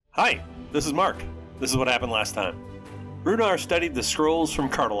Hi, this is Mark. This is what happened last time. Runar studied the scrolls from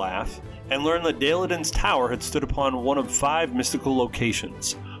Cartolath and learned that Daeladin's tower had stood upon one of 5 mystical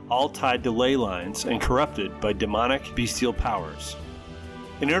locations, all tied to ley lines and corrupted by demonic bestial powers.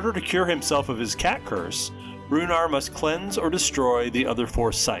 In order to cure himself of his cat curse, Runar must cleanse or destroy the other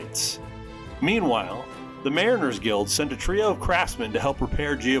 4 sites. Meanwhile, the Mariners Guild sent a trio of craftsmen to help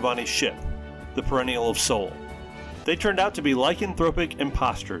repair Giovanni's ship, the Perennial of Soul. They turned out to be lycanthropic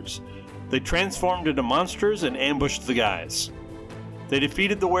imposters. They transformed into monsters and ambushed the guys. They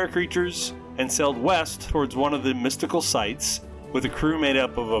defeated the were-creatures and sailed west towards one of the mystical sites with a crew made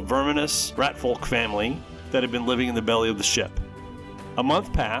up of a verminous ratfolk family that had been living in the belly of the ship. A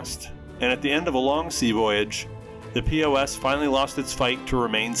month passed, and at the end of a long sea voyage, the POS finally lost its fight to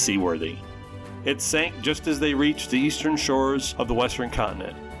remain seaworthy. It sank just as they reached the eastern shores of the western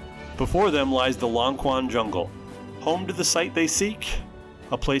continent. Before them lies the Longquan jungle, home to the site they seek,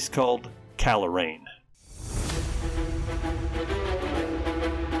 a place called Calarain.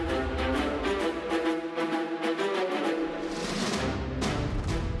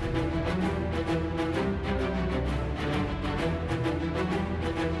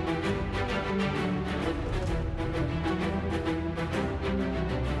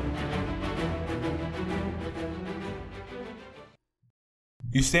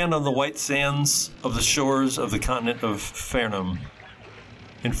 You stand on the white sands of the shores of the continent of Fernum.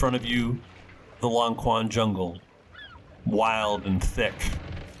 In front of you, the Longquan jungle, wild and thick.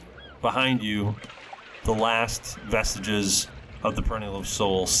 Behind you, the last vestiges of the Perennial of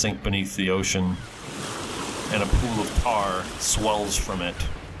Soul sink beneath the ocean, and a pool of tar swells from it.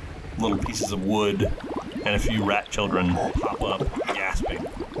 Little pieces of wood and a few rat children pop up, gasping.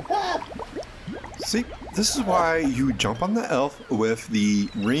 See, this is why you jump on the elf with the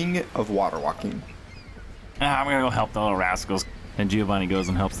ring of water walking. I'm gonna go help the little rascals. And Giovanni goes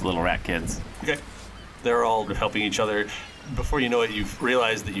and helps the little rat kids. Okay. They're all helping each other. Before you know it, you've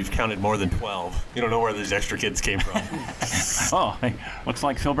realized that you've counted more than 12. You don't know where these extra kids came from. Oh, hey, looks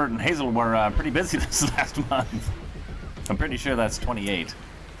like Filbert and Hazel were pretty busy this last month. I'm pretty sure that's 28.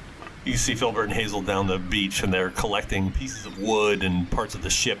 You see Filbert and Hazel down the beach, and they're collecting pieces of wood and parts of the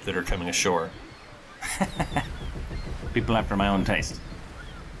ship that are coming ashore. People after my own taste.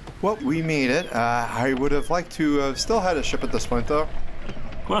 Well, we made it. I would have liked to have still had a ship at this point, though.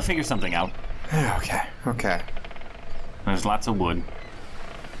 We'll figure something out. Okay. There's lots of wood.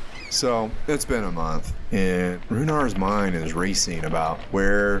 So, it's been a month, and Runar's mind is racing about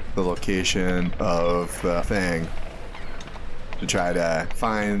where the location of the thing to try to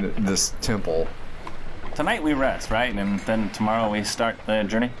find this temple. Tonight we rest, right? And then tomorrow we start the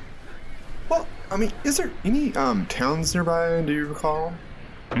journey? Well, I mean, is there any towns nearby, do you recall?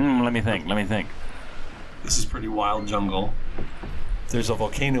 Let me think. This is pretty wild jungle. There's a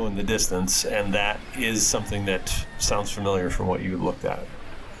volcano in the distance, and that is something that sounds familiar from what you looked at.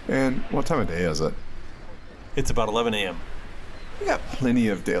 And what time of day is it? It's about 11 a.m. We got plenty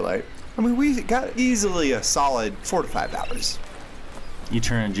of daylight. I mean, we got easily a solid 4 to 5 hours. You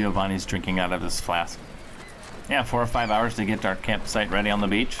turn Giovanni's drinking out of his flask. Yeah, 4 or 5 hours to get our campsite ready on the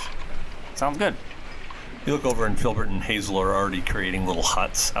beach. Sounds good. You look over and Filbert and Hazel are already creating little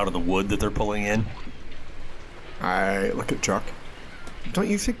huts out of the wood that they're pulling in. I look at Chuck. Don't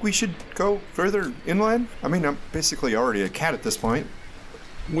you think we should go further inland? I mean, I'm basically already a cat at this point.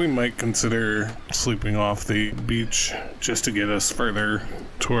 We might consider sleeping off the beach just to get us further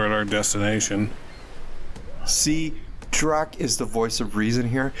toward our destination. See, Druck is the voice of reason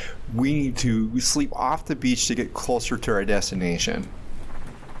here. We need to sleep off the beach to get closer to our destination.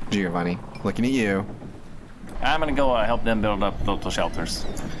 Giovanni, looking at you. I'm gonna go help them build up local shelters.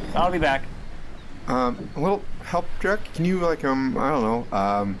 I'll be back. A little help, Druck? Can you, I don't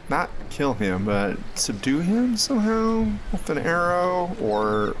know, not kill him, but subdue him somehow with an arrow?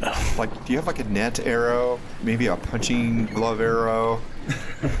 Or, do you have, a net arrow? Maybe a punching glove arrow?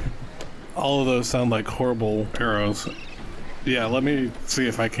 All of those sound like horrible arrows. Yeah, let me see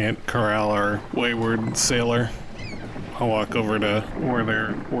if I can't corral our wayward sailor. I'll walk over to where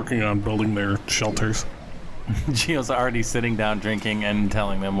they're working on building their shelters. Gio's already sitting down drinking and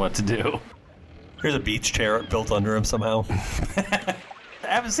telling them what to do. There's a beach chair built under him somehow.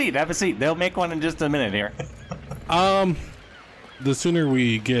 Have a seat. They'll make one in just a minute here. The sooner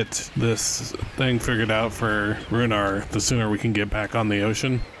we get this thing figured out for Runar, the sooner we can get back on the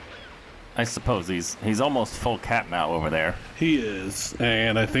ocean. I suppose he's almost full cat now over there. He is,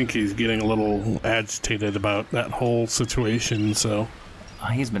 and I think he's getting a little agitated about that whole situation, so...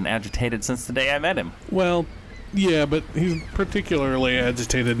 He's been agitated since the day I met him. Well, yeah, but he's particularly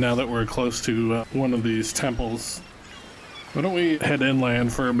agitated now that we're close to one of these temples. Why don't we head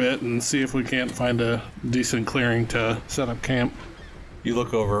inland for a bit and see if we can't find a decent clearing to set up camp? You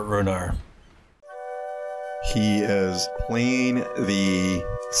look over at Runar. He is playing the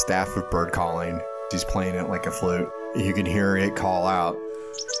staff of bird calling. He's playing it like a flute. You can hear it call out.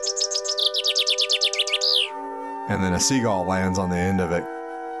 And then a seagull lands on the end of it.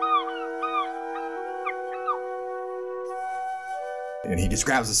 And he just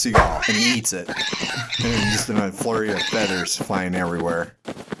grabs the seagull and he eats it. And just in a flurry of feathers flying everywhere.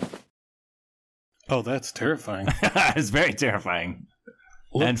 Oh, that's terrifying. It's very terrifying.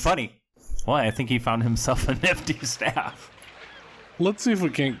 And funny. Well, I think he found himself a nifty staff. Let's see if we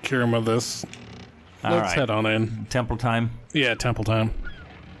can't cure him of this. Let's head on in. Temple time? Yeah, temple time.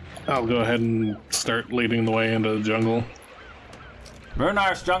 I'll go ahead and start leading the way into the jungle.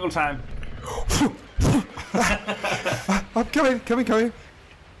 Runar's jungle time. I'm coming.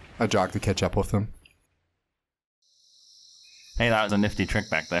 I jog to catch up with him. Hey, that was a nifty trick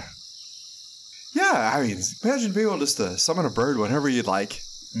back there. Yeah, I mean, imagine being able just to summon a bird whenever you'd like.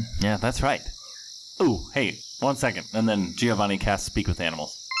 Yeah, that's right. Ooh, hey, 1 second. And then Giovanni casts Speak with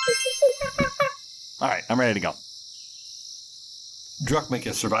Animals. All right, I'm ready to go. Druck, make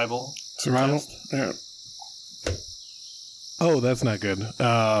a survival. Survival? Yeah. Oh, that's not good.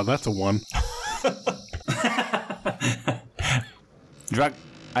 That's a 1. Druck,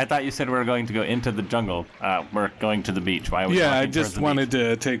 I thought you said we were going to go into the jungle. We're going to the beach. Why are we Yeah, I walking just towards the wanted beach?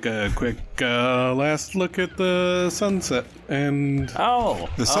 to take a quick last look at the sunset. And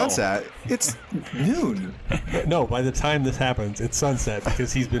The sunset, it's noon. No, by the time this happens, it's sunset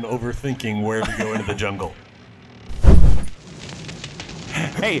because he's been overthinking where to go into the jungle.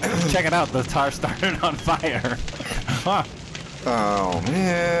 Hey, check it out. The tar started on fire. Huh. Oh,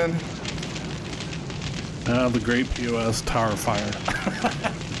 man. the great POS tower fire.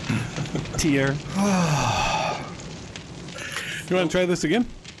 Tear. You want to try this again?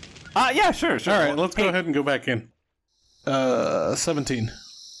 Yeah, sure. All right, let's go ahead and go back in. 17.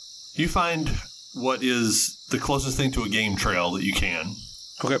 You find what is the closest thing to a game trail that you can.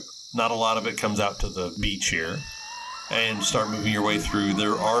 Okay. Not a lot of it comes out to the beach here. And start moving your way through.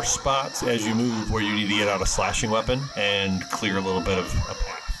 There are spots as you move where you need to get out a slashing weapon and clear a little bit of a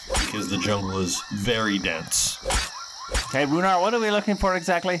path because the jungle is very dense. Hey, Runar, what are we looking for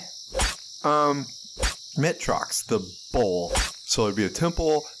exactly? Mitrox, the bowl. So it'd be a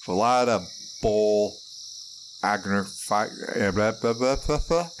temple with a lot of bowl iconography.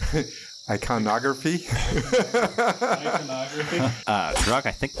 Druck,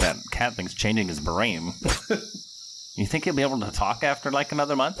 I think that cat thing's changing his brain. You think he'll be able to talk after like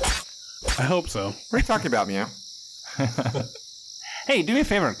another month? I hope so. What are you talking about, Meow? Hey, do me a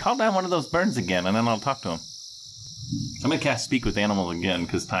favor. Call down one of those birds again, and then I'll talk to him. I'm going to cast Speak with Animals again,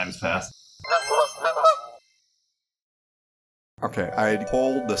 because time's fast. Okay, I'd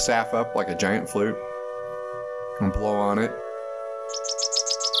hold the staff up like a giant flute and blow on it.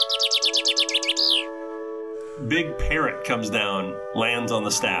 Big parrot comes down, lands on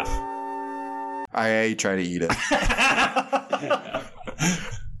the staff. I try to eat it.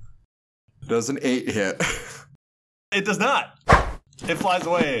 Does an 8 hit? It does not. It flies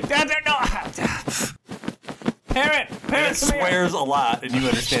away. Parrot! And it swears a lot, and you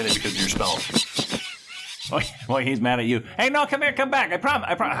understand it because of your spell. Well, he's mad at you. Hey, no, come here, come back. I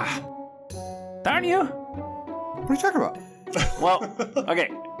promise. Darn you. What are you talking about? Well, okay,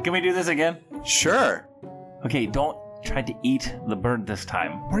 can we do this again? Sure. Okay, don't try to eat the bird this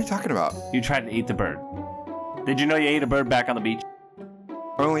time. What are you talking about? You tried to eat the bird. Did you know you ate a bird back on the beach?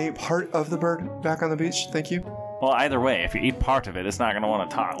 Only part of the bird back on the beach, thank you. Well, either way, if you eat part of it, it's not going to want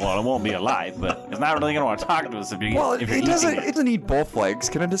to talk. Well, it won't be alive, but it's not really going to want to talk to us if you're It eating doesn't need both legs.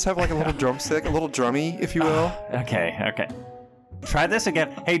 Can I just have like a little drumstick, a little drummy, if you will? Okay. Try this again.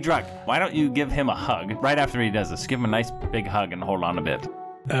 Hey, Druck, why don't you give him a hug right after he does this? Give him a nice big hug and hold on a bit.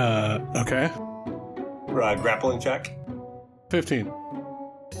 Okay. Grappling check. 15.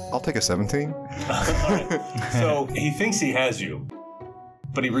 I'll take a 17. So he thinks he has you,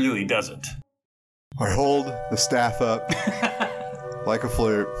 but he really doesn't. I hold the staff up like a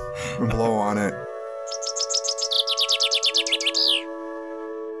flute and blow on it.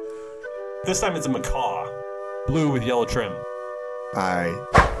 This time it's a macaw, blue with yellow trim. I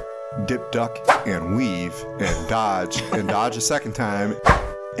dip, duck, and weave and dodge a second time,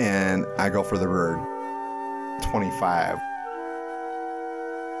 and I go for the bird. 25.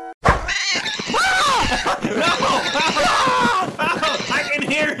 I can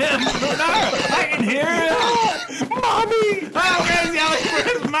hear him! I can hear him! Mommy! Oh, where's yelling for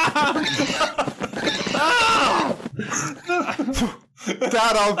his mom?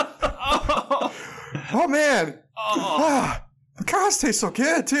 Got him! Oh, man! grass tastes so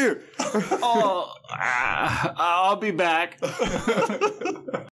good, too. I'll be back.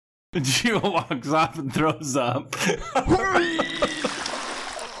 Gio walks off and throws up.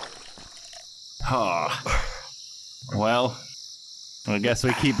 Well, I guess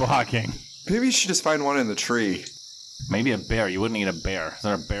we keep walking. Maybe you should just find one in the tree. Maybe a bear. You wouldn't eat a bear. Is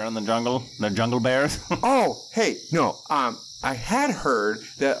there a bear in the jungle? They're jungle bears? Oh, hey, no. I had heard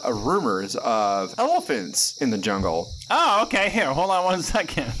that rumors of elephants in the jungle. Oh, okay. Here, hold on 1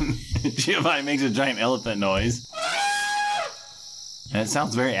 second. Giovanni makes a giant elephant noise. And it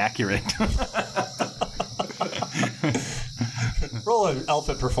sounds very accurate. Roll an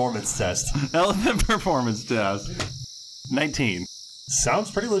elephant performance test. Elephant performance test. 19.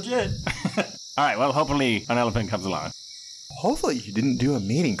 Sounds pretty legit. All right, well, hopefully an elephant comes along. Hopefully you didn't do a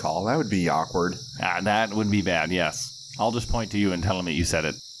meeting call. That would be awkward. That would be bad, yes. I'll just point to you and tell him that you said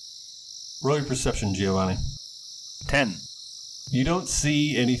it. Roll your perception, Giovanni. 10. You don't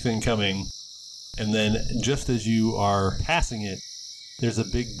see anything coming, and then just as you are passing it, there's a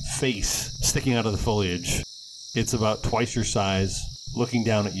big face sticking out of the foliage. It's about twice your size, looking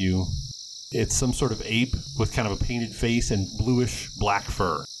down at you. It's some sort of ape with kind of a painted face and bluish black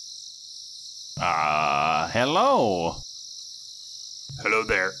fur. Hello. Hello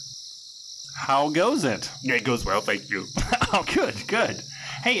there. How goes it? It goes well, thank you. Oh, good.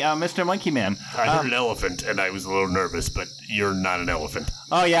 Hey, Mr. Monkey Man. I heard an elephant, and I was a little nervous, but you're not an elephant.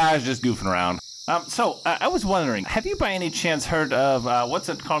 Oh, yeah, I was just goofing around. So, I was wondering, have you by any chance heard of, what's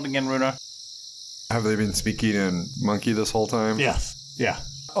it called again, Runa? Have they been speaking in monkey this whole time? Yes. Yeah.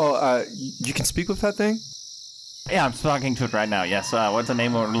 Oh, you can speak with that thing? Yeah, I'm talking to it right now, yes. What's the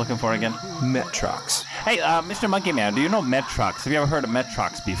name we're looking for again? Metrox. Hey, Mr. Monkey Man, do you know Metrox? Have you ever heard of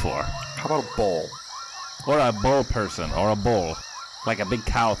Metrox before? How about a bull? Or a bull person, or a bull. Like a big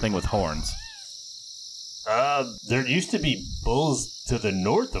cow thing with horns. There used to be bulls to the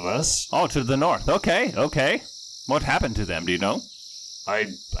north of us. Oh, to the north. Okay. What happened to them, do you know? I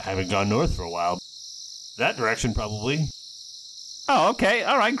haven't gone north for a while. That direction, probably. Oh, okay.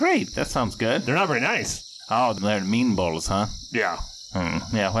 All right, great. That sounds good. They're not very nice. Oh, they're mean bulls, huh? Yeah.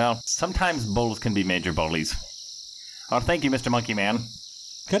 Yeah, well, sometimes bulls can be major bullies. Oh, thank you, Mr. Monkey Man.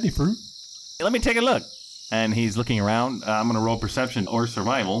 Got any fruit? Let me take a look. And he's looking around. I'm going to roll perception or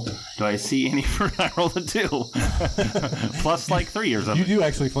survival. Do I see any fruit? I rolled a 2. Plus like 3 or something. You do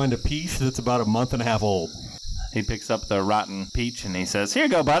actually find a peach that's about a month and a half old. He picks up the rotten peach and he says, "Here you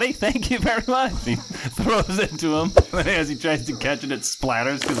go, buddy. Thank you very much." He throws it to him. As he tries to catch it, it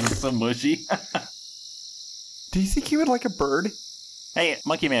splatters because it's so mushy. Do you think you would like a bird? Hey,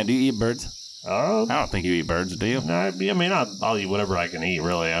 Monkey Man, do you eat birds? I don't think you eat birds, do you? I mean, I'll eat whatever I can eat,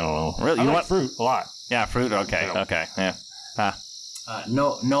 really. I don't know. Really? I You like want fruit a lot. Yeah, fruit. Okay, yeah.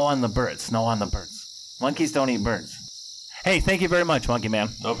 No on the birds. No on the birds. Monkeys don't eat birds. Hey, thank you very much, Monkey Man.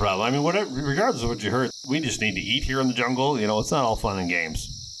 No problem. I mean, whatever. Regardless of what you heard, we just need to eat here in the jungle. You know, it's not all fun and games.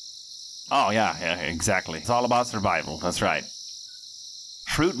 Oh, yeah, exactly. It's all about survival. That's right.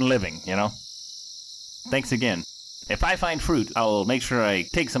 Fruit and living, you know? Thanks again. If I find fruit, I'll make sure I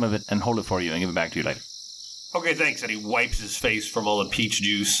take some of it and hold it for you and give it back to you later. Okay, thanks. And he wipes his face from all the peach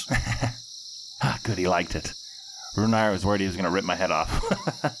juice. Good, he liked it. Runar was worried he was going to rip my head off.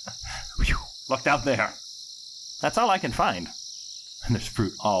 Whew, looked out there. That's all I can find. And there's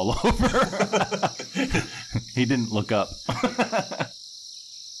fruit all over. He didn't look up.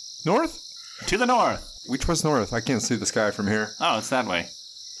 North? To the north. Which was north? I can't see the sky from here. Oh, it's that way.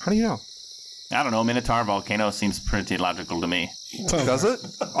 How do you know? I don't know. Minotaur volcano seems pretty logical to me. Does it?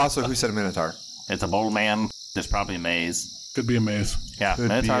 Also, who said a minotaur? It's a bold man. There's probably a maze. Could be a maze. Yeah, Could be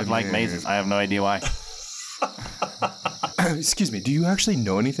Minotaurs a like maze. mazes. I have no idea why. Excuse me, do you actually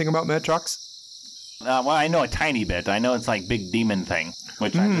know anything about Metrox? Well, I know a tiny bit. I know it's like big demon thing,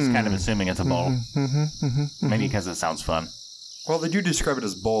 which I'm just kind of assuming it's a bull. Maybe because it sounds fun. Well, they do describe it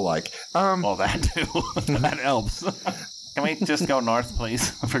as bull-like. Well, that too. That helps. Can we just go north,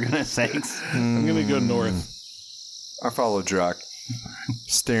 please? For goodness sakes. I'm going to go north. I follow Druck,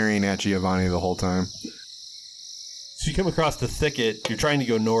 staring at Giovanni the whole time. So you come across the thicket, you're trying to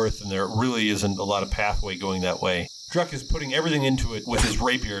go north, and there really isn't a lot of pathway going that way. Druck is putting everything into it with his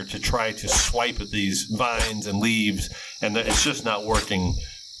rapier to try to swipe at these vines and leaves, and it's just not working.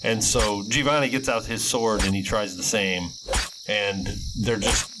 And so Giovanni gets out his sword and he tries the same, and they're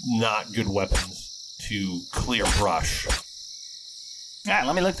just not good weapons to clear brush. Yeah,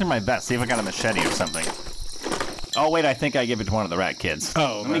 let me look through my vest, see if I got a machete or something. Oh, wait, I think I gave it to one of the rat kids.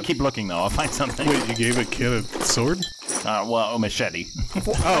 Oh, let me keep looking, though. I'll find something. Wait, you gave a kid a sword? Well, a machete.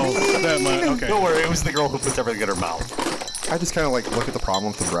 Oh, that might, okay. Don't worry, it was the girl who puts everything in her mouth. I just kind of like look at the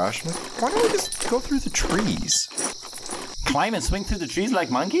problem with the brush. I'm like, why don't we just go through the trees? climb and swing through the trees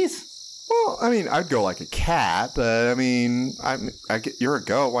like monkeys? Well, I mean, I'd go like a cat, but I mean, you're a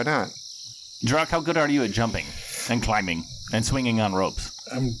goat. Why not? Druck, how good are you at jumping and climbing and swinging on ropes?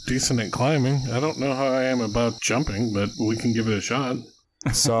 I'm decent at climbing. I don't know how I am about jumping, but we can give it a shot.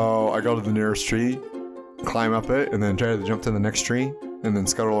 So I go to the nearest tree, climb up it, and then try to jump to the next tree, and then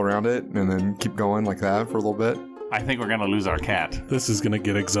scuttle around it, and then keep going like that for a little bit. I think we're going to lose our cat. This is going to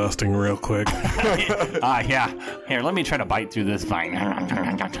get exhausting real quick. Yeah. Here, let me try to bite through this vine.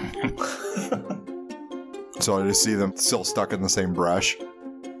 So I just see them still stuck in the same brush.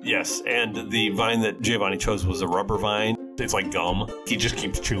 Yes, and the vine that Giovanni chose was a rubber vine. It's like gum. He just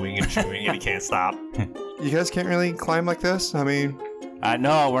keeps chewing and chewing, and he can't stop. You guys can't really climb like this? I mean...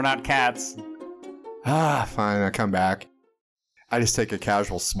 No, we're not cats. Fine, I come back. I just take a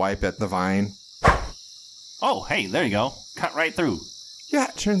casual swipe at the vine. Oh, hey, there you go. Cut right through. Yeah,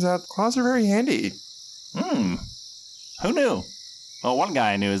 it turns out claws are very handy. Who knew? Well, one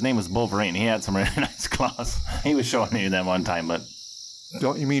guy I knew, his name was Wolverine. He had some really nice claws. He was showing me them one time, but...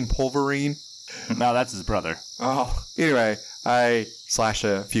 Don't you mean Pulverine? No, that's his brother. Oh, anyway, I slash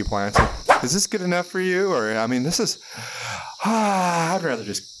a few plants. Is this good enough for you? Or, I mean, this is... I'd rather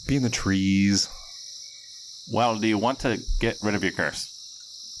just be in the trees. Well, do you want to get rid of your curse?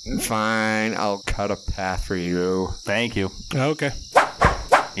 Fine, I'll cut a path for you. Thank you. Okay.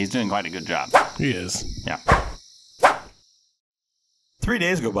 He's doing quite a good job. He is. Yeah. 3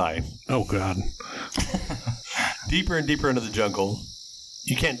 days go by. Oh, God. Deeper and deeper into the jungle.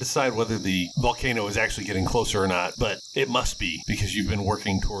 You can't decide whether the volcano is actually getting closer or not, but it must be because you've been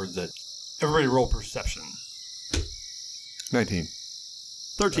working towards it. Everybody roll perception. 19.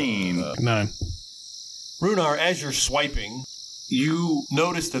 13. 9. Runar, as you're swiping, you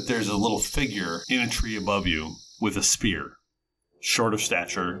notice that there's a little figure in a tree above you with a spear. Short of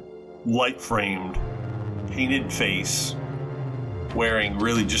stature, light framed, painted face, wearing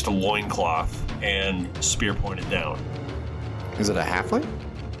really just a loincloth and spear pointed down. Is it a halfling?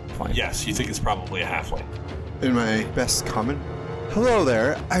 Fine. Yes, you think it's probably a halfling. In my best common. Hello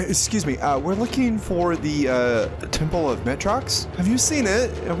there. Excuse me. We're looking for the Temple of Metrox. Have you seen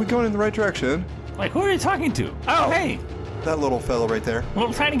it? Are we going in the right direction? Wait, who are you talking to? Oh, hey. That little fellow right there.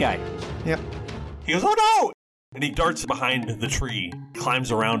 Little tiny guy. Yep. He goes, oh no! And he darts behind the tree,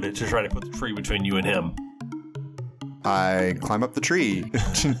 climbs around it to try to put the tree between you and him. I climb up the tree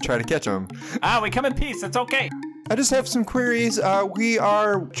to try to catch him. We come in peace. It's okay. I just have some queries. We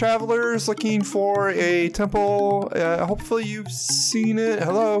are travelers looking for a temple. Hopefully you've seen it.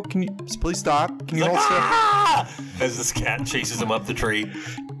 Hello, can you please stop? Can you hold still? As this cat chases him up the tree.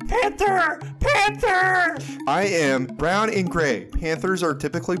 Panther! Panther! I am brown and gray. Panthers are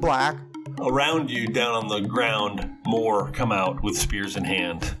typically black. Around you, down on the ground, more come out with spears in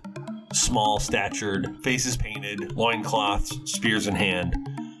hand. Small statured, faces painted, loincloths, spears in hand.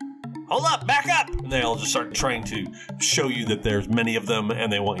 Hold up, back up! And they all just start trying to show you that there's many of them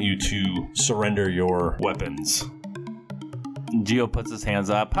and they want you to surrender your weapons. Geo puts his hands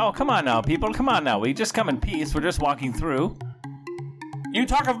up. Oh, come on now, people. Come on now. We just come in peace. We're just walking through. You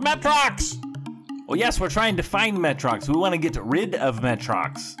talk of Metrox! Well, yes, we're trying to find Metrox. We want to get rid of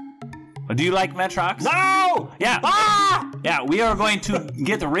Metrox. Do you like Metrox? No! Yeah. Yeah, we are going to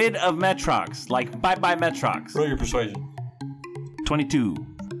get rid of Metrox. Like, bye-bye Metrox. Roll your persuasion. 22.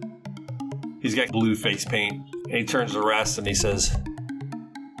 He's got blue face paint, and he turns to the rest and he says,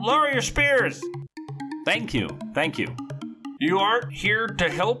 lower your spears! Thank you. Thank you. You aren't here to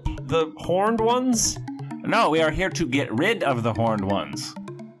help the horned ones? No, we are here to get rid of the horned ones.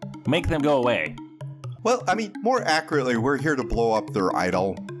 Make them go away. Well, I mean, more accurately, we're here to blow up their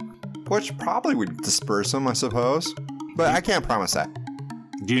idol. Which probably would disperse them, I suppose. But I can't promise that.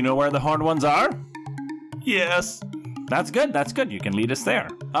 Do you know where the horned ones are? Yes. That's good. That's good. You can lead us there.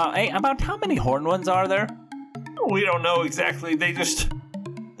 Hey, about how many horned ones are there? We don't know exactly.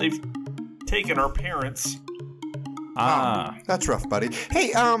 They've taken our parents. That's rough, buddy.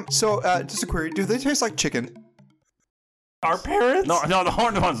 Hey, so just a query. Do they taste like chicken? Our parents? No, the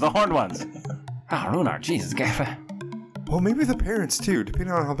horned ones. The horned ones. Runar, Jesus. Well, maybe the parents, too,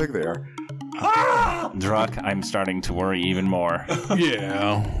 depending on how big they are. Druck, I'm starting to worry even more.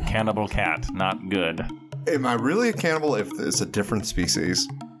 Yeah. Cannibal cat, not good. Am I really a cannibal if it's a different species?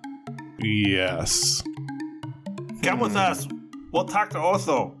 Yes. Come with us. We'll talk to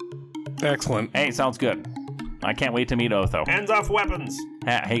Otho. Excellent. Hey, sounds good. I can't wait to meet Otho. Hands off weapons.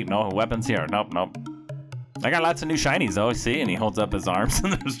 Hey, no weapons here. Nope. I got lots of new shinies, though, see? And he holds up his arms,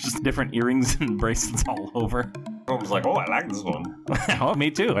 and there's just different earrings and bracelets all over. I was like, oh, I like this one. Oh,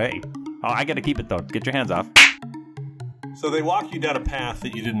 me too, hey. Oh, I gotta keep it, though. Get your hands off. So they walk you down a path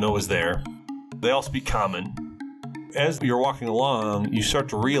that you didn't know was there. They all speak common. As you're walking along, you start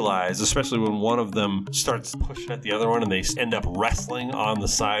to realize, especially when one of them starts pushing at the other one and they end up wrestling on the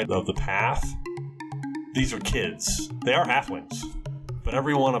side of the path, these are kids. They are halflings, but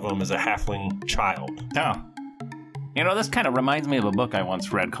every one of them is a halfling child. Oh. You know, this kind of reminds me of a book I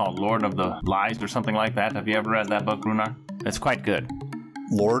once read called Lord of the Lies or something like that. Have you ever read that book, Runar? It's quite good.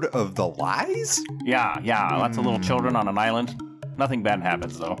 Lord of the Lies? Yeah. Lots of little children on an island. Nothing bad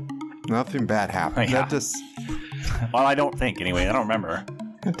happens, though. Nothing bad happened. Yeah. That just... Well, I don't think, anyway. I don't remember.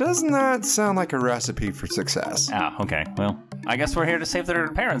 It does not sound like a recipe for success. Ah, okay. Well, I guess we're here to save their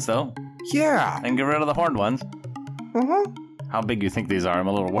parents, though. Yeah. And get rid of the horned ones. Uh-huh. How big do you think these are? I'm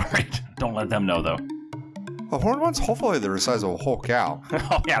a little worried. Don't let them know, though. The horned ones, hopefully they're the size of a whole cow.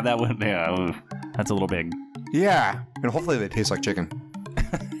 Oh, yeah, that would... Yeah, ooh, that's a little big. Yeah. And hopefully they taste like chicken.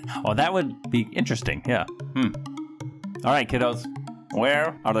 Oh, that would be interesting, yeah. All right, kiddos.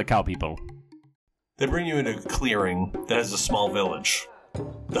 Where are the cow people? They bring you into a clearing that has a small village.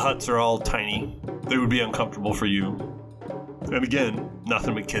 The huts are all tiny. They would be uncomfortable for you. And again,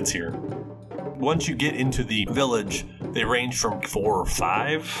 nothing but kids here. Once you get into the village, they range from 4 or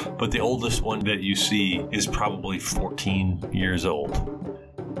 5, but the oldest one that you see is probably 14 years old.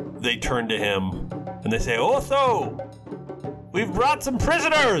 They turn to him and they say, "Otho, we've brought some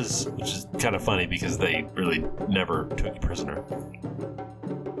prisoners!" Which is kind of funny because they really never took a prisoner.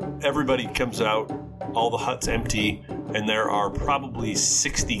 Everybody comes out, all the huts empty, and there are probably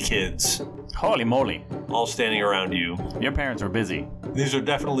 60 kids. Holy moly. All standing around you. Your parents were busy. These are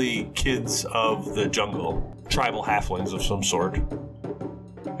definitely kids of the jungle, tribal halflings of some sort.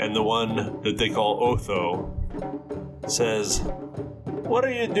 And the one that they call Otho says, "What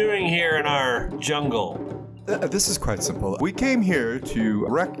are you doing here in our jungle?" This is quite simple. We came here to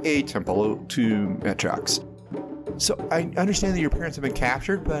wreck a temple to Metrox. So I understand that your parents have been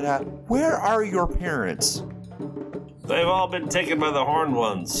captured, but where are your parents? They've all been taken by the horned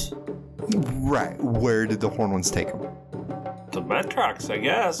ones. Right. Where did the horned ones take them? To Metrox, I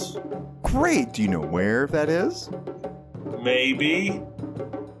guess. Great. Do you know where that is? Maybe.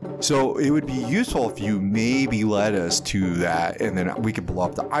 So it would be useful if you maybe led us to that, and then we could blow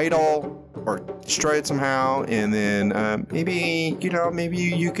up the idol or destroy it somehow, and then maybe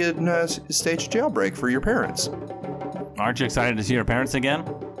you could stage a jailbreak for your parents. Aren't you excited to see your parents again?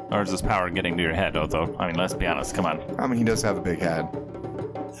 Or is this power getting to your head, Otho? I mean, let's be honest. Come on. I mean, he does have a big head.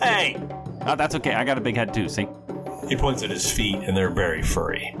 Hey! Oh, that's okay. I got a big head, too. See? He points at his feet, and they're very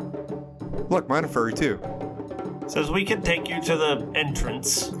furry. Look, mine are furry too. Says we can take you to the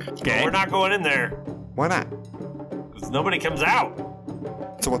entrance. Okay. But we're not going in there. Why not? Because nobody comes out.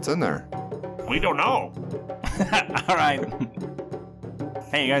 So what's in there? We don't know. All right.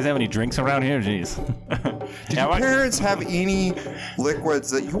 Hey, you guys have any drinks around here? Jeez. Did your parents have any liquids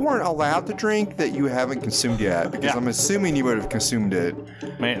that you weren't allowed to drink that you haven't consumed yet? Because I'm assuming you would have consumed it.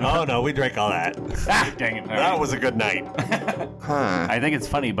 Oh, no, we drank all that. Ah, dang it. All That right. was a good night. Huh. I think it's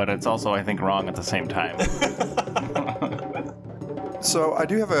funny, but it's also, I think, wrong at the same time. So I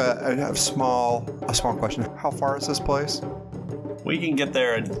do have a small question. How far is this place? We can get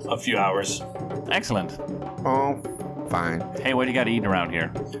there in a few hours. Excellent. Oh, fine. Hey, what do you got to eat around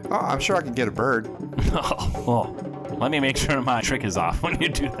here? Oh, I'm sure I can get a bird. Oh, let me make sure my trick is off when you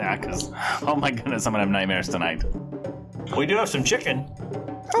do that, because, oh my goodness, I'm going to have nightmares tonight. We do have some chicken.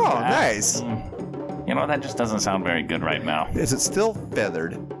 Oh, nice. You know, that just doesn't sound very good right now. Is it still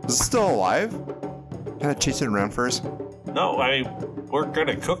feathered? Is it still alive? Can I chase it around first? No, I mean, we're going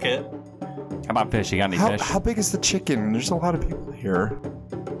to cook it. How about fish? You got any fish? How big is the chicken? There's a lot of people here.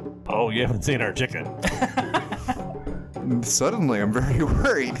 Oh, you haven't seen our chicken. Suddenly, I'm very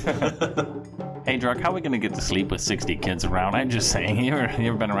worried. Hey, Druck, how are we going to get to sleep with 60 kids around? I'm just saying, you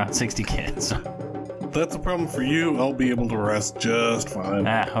ever been around 60 kids? That's a problem for you. I'll be able to rest just fine.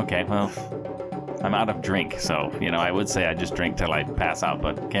 Okay, well, I'm out of drink, so, I would say I just drink till I pass out,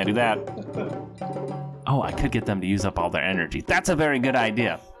 but can't do that. Oh, I could get them to use up all their energy. That's a very good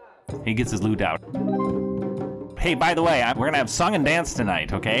idea. He gets his loot out. Hey, by the way, we're going to have song and dance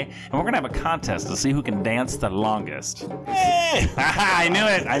tonight, okay? And we're going to have a contest to see who can dance the longest. Hey! I knew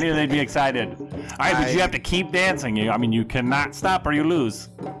it. I knew they'd be excited. All right, but you have to keep dancing. You cannot stop or you lose.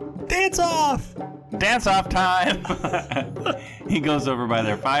 Dance off! Dance off time. He goes over by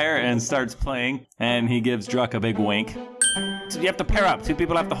their fire and starts playing, and he gives Druck a big wink. So you have to pair up. 2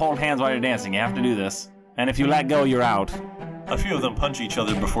 people have to hold hands while you're dancing. You have to do this. And if you let go, you're out. A few of them punch each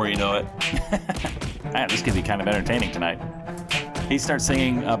other before you know it. This could be kind of entertaining tonight. He starts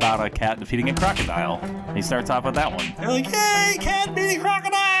singing about a cat defeating a crocodile. He starts off with that one. They're like, "Hey, cat beating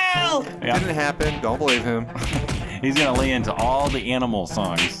crocodile!" Yeah. Didn't happen. Don't believe him. He's going to lay into all the animal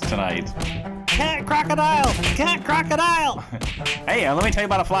songs tonight. Cat crocodile! Cat crocodile! Hey, let me tell you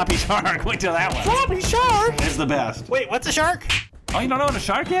about a floppy shark. Wait till that one. Floppy shark! It's the best. Wait, what's a shark? Oh, you don't know what a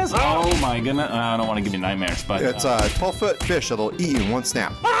shark is? Oh my goodness. I don't want to give you nightmares, but It's a 12-foot fish that'll eat you in one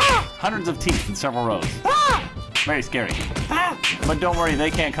snap. hundreds of teeth in several rows. Very scary. But don't worry,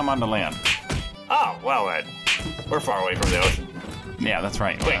 they can't come onto land. Oh, well, Ed. We're far away from the ocean. Yeah, that's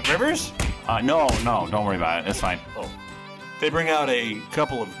right. Wait, rivers? No, don't worry about it. It's fine. Oh. They bring out a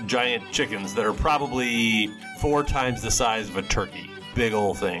couple of giant chickens that are probably 4 times the size of a turkey. Big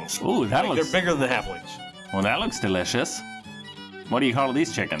old things. Ooh, that looks... They're bigger than the halflings. Well, that looks delicious. What do you call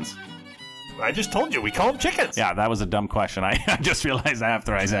these chickens? I just told you, we call them chickens. Yeah, that was a dumb question. I just realized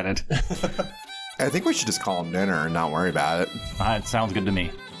after I said it. I think we should just call them dinner and not worry about it. It sounds good to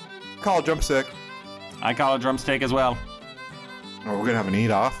me. Call it drumstick. I call it drumstick as well. Or we're gonna have an eat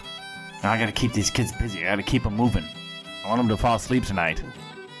off. I gotta keep these kids busy. I gotta keep them moving. I want them to fall asleep tonight.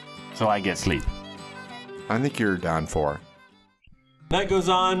 So I get sleep. I think you're done for. Night goes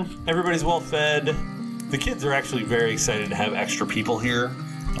on. Everybody's well fed. The kids are actually very excited to have extra people here.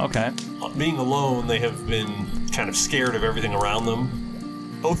 Okay. Being alone, they have been kind of scared of everything around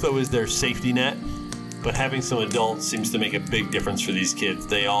them. Otho is their safety net, but having some adults seems to make a big difference for these kids.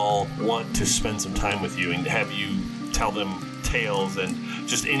 They all want to spend some time with you and have you tell them tales and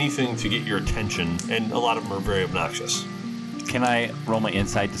just anything to get your attention, and a lot of them are very obnoxious. Can I roll my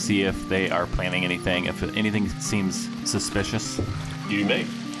insight to see if they are planning anything, if anything seems suspicious? You may.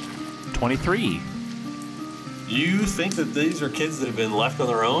 23. You think that these are kids that have been left on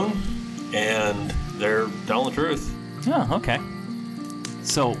their own, and they're telling the truth. Oh, okay.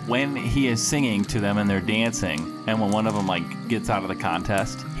 So when he is singing to them and they're dancing, and when one of them gets out of the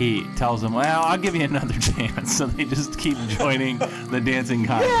contest, he tells them, "Well, I'll give you another chance." So they just keep joining the dancing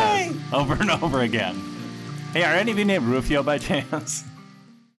contest over and over again. Hey, are any of you named Rufio by chance?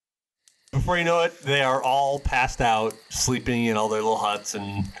 Before you know it, they are all passed out, sleeping in all their little huts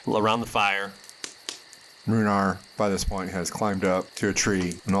and around the fire. Runar, by this point, has climbed up to a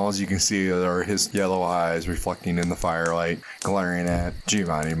tree, and all you can see are his yellow eyes reflecting in the firelight, glaring at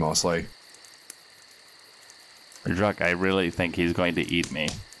Giovanni mostly. Druck, I really think he's going to eat me.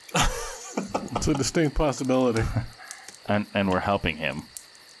 It's a distinct possibility. And we're helping him.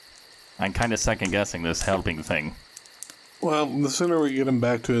 I'm kind of second-guessing this helping thing. Well, the sooner we get him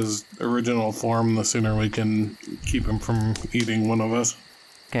back to his original form, the sooner we can keep him from eating one of us.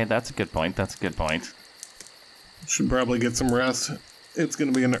 Okay, that's a good point. Should probably get some rest. It's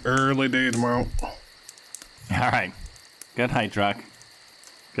going to be an early day tomorrow. All right. Good night, Druck.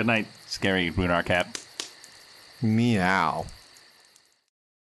 Good night, scary Runar cat. Meow.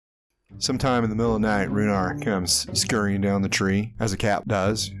 Sometime in the middle of the night, Runar comes scurrying down the tree, as a cat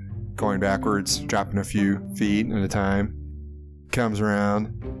does, going backwards, dropping a few feet at a time. Comes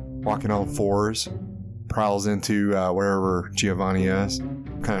around, walking on 4s, prowls into wherever Giovanni is,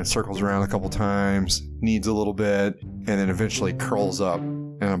 kind of circles around a couple times, kneads a little bit, and then eventually curls up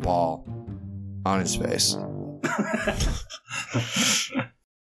in a ball on his face.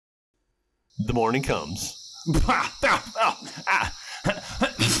 The morning comes. Runar,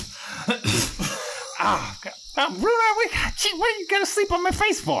 what are you going to sleep on my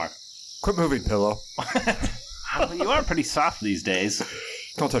face for? Quit moving, pillow. You are pretty soft these days.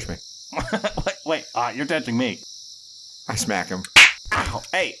 Don't touch me. Wait, you're touching me. I smack him. Ow,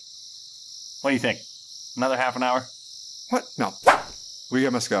 hey. What do you think? Another half an hour? What? No. We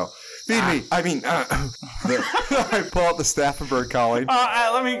must go. Feed me. I mean, I pull out the staff and bird calling. Okay,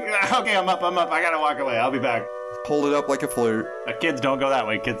 I'm up. I gotta walk away. I'll be back. Hold it up like a flute. Kids, don't go that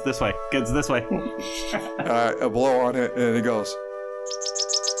way. Kids, this way. Kids, this way. I blow on it, and it goes.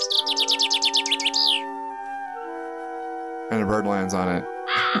 And a bird lands on it.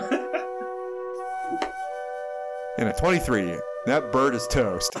 And a 23. That bird is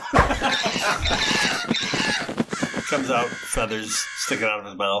toast. Comes out, feathers sticking out of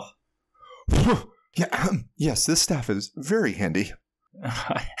his mouth. Yeah, yes, this staff is very handy.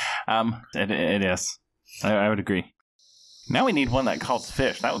 It is. I would agree. Now we need one that calls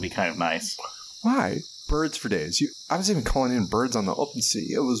fish. That would be kind of nice. Why? Birds for days. I was even calling in birds on the open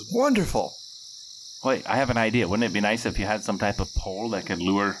sea. It was wonderful. Wait, I have an idea. Wouldn't it be nice if you had some type of pole that could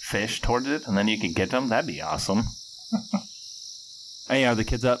lure fish towards it, and then you could get them? That'd be awesome. Hey, are the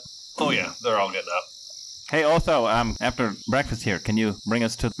kids up? Oh yeah, they're all getting up. Hey, Otho, after breakfast here, can you bring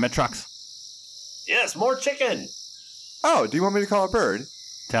us to Metrox? Yes, more chicken! Oh, do you want me to call a bird?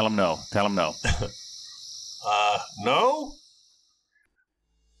 Tell him no. No?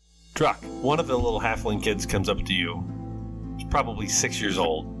 Druck, one of the little halfling kids comes up to you. He's probably 6 years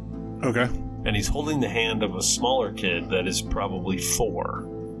old. Okay. And he's holding the hand of a smaller kid that is probably 4.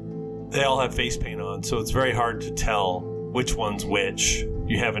 They all have face paint on, so it's very hard to tell which one's which.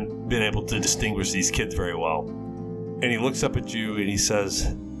 You haven't been able to distinguish these kids very well. And he looks up at you and he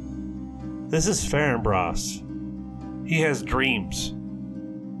says, "This is Farrenbras. He has dreams.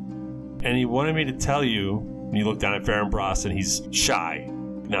 And he wanted me to tell you," and you look down at Farrenbras and he's shy,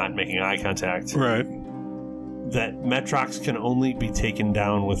 not making eye contact, Right. "that Metrox can only be taken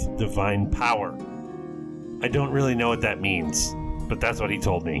down with divine power. I don't really know what that means, but that's what he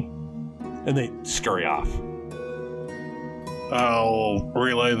told me." And they scurry off. I'll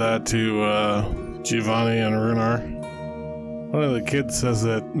relay that to Giovanni and Runar. One of the kids says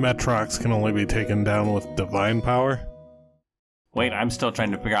that Metrox can only be taken down with divine power. Wait, I'm still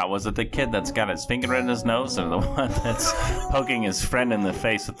trying to figure out, was it the kid that's got his finger in his nose or the one that's poking his friend in the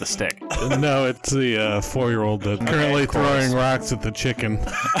face with the stick? No, it's the 4-year-old that's currently throwing rocks at the chicken.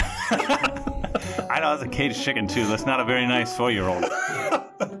 I know, it's a caged chicken too. That's not a very nice 4-year-old.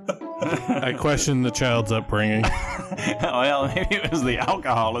 I question the child's upbringing. Well, maybe it was the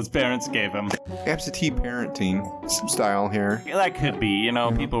alcohol his parents gave him. Absentee parenting style here. That could be,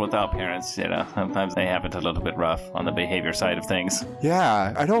 people without parents, sometimes they have it a little bit rough on the behavior side of things.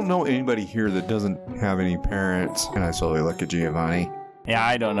 Yeah, I don't know anybody here that doesn't have any parents. And I slowly look at Giovanni. Yeah,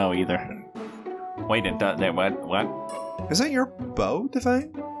 I don't know either. Wait, it does. What? Is that your bow,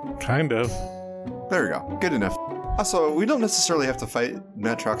 Divine? Kind of. There we go. Good enough. Also, we don't necessarily have to fight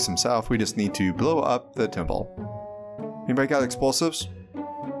Metrox himself. We just need to blow up the temple. Anybody got explosives?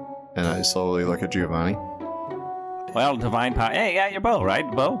 And I slowly look at Giovanni. Well, divine power. Hey, yeah, your bow, right?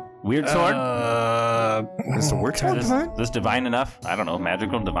 Bow? Weird sword? Is the word sword divine? This divine enough? I don't know.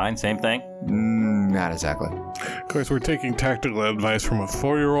 Magical, divine, same thing? Not exactly. Of course, we're taking tactical advice from a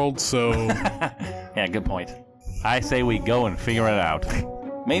 4-year-old, so... Yeah, good point. I say we go and figure it out.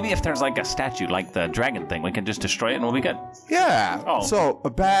 Maybe if there's like a statue, like the dragon thing, we can just destroy it and we'll be good. Yeah. Oh. So,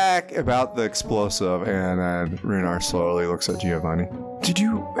 back about the explosive, and then Runar slowly looks at Giovanni. Did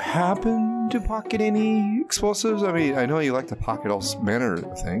you happen to pocket any explosives? I mean, I know you like to pocket all manner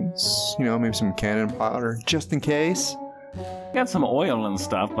of things. Maybe some cannon powder, just in case. Got some oil and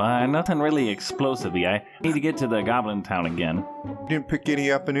stuff, but nothing really explosive-y. I need to get to the Goblin Town again. You didn't pick any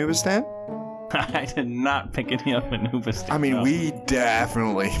up in Ubistan? I did not pick any up in Ubistan. I mean, we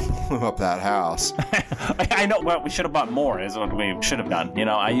definitely blew up that house. I know. Well, we should have bought more, is what we should have done.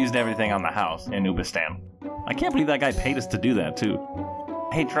 I used everything on the house in Ubistan. I can't believe that guy paid us to do that, too.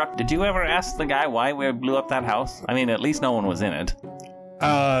 Hey, Truck, did you ever ask the guy why we blew up that house? I mean, at least no one was in it.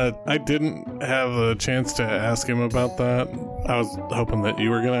 I didn't have a chance to ask him about that. I was hoping that you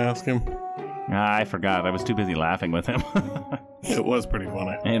were going to ask him. I forgot. I was too busy laughing with him. It was pretty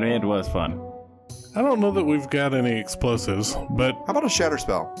funny. It was fun. I don't know that we've got any explosives, but... How about a shatter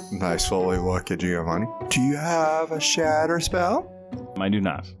spell? And I slowly look at Giovanni. Do you have a shatter spell? I do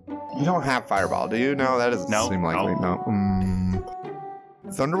not. You don't have fireball, do you? No, that doesn't seem likely. No.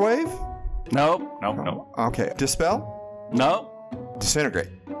 Thunderwave? No. Okay. Dispel? No. Disintegrate?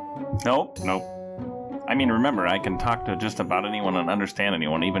 No. I mean, remember, I can talk to just about anyone and understand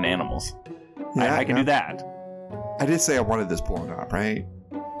anyone, even animals. Yeah, I can do that. I did say I wanted this blown up, right?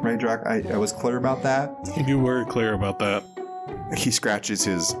 Right, Drac? I was clear about that? You were clear about that. He scratches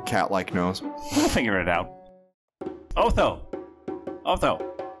his cat-like nose. We'll figure it out. Otho!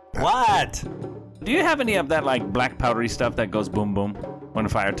 What? Do you have any of that, black powdery stuff that goes boom boom when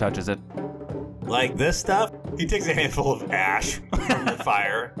fire touches it? Like this stuff? He takes a handful of ash from the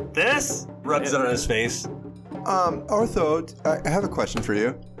fire. This? Rubs it on his face. Ortho, I have a question for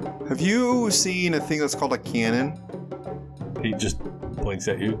you. Have you seen a thing that's called a cannon? He just blinks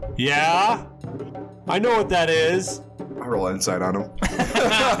at you. Yeah? I know what that is. I roll insight on him.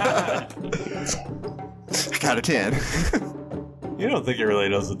 I got a 10. You don't think he really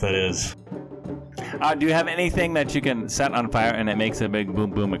knows what that is. Do you have anything that you can set on fire and it makes a big boom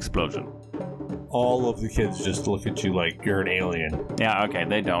boom explosion? All of the kids just look at you like you're an alien. Yeah, okay,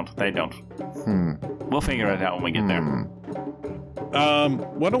 they don't. We'll figure it out when we get there.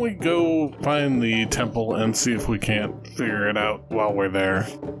 Why don't we go find the temple and see if we can't figure it out while we're there?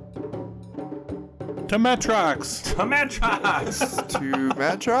 To Metrox! To Metrox! To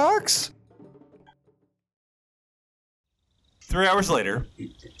Metrox? 3 hours later,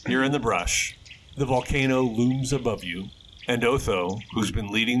 you're in the brush. The volcano looms above you, and Otho, who's been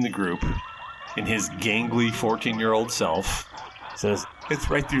leading the group in his gangly 14-year-old self, says, "It's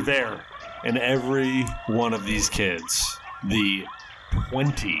right through there." And every one of these kids, the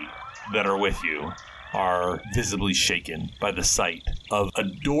 20 that are with you, are visibly shaken by the sight of a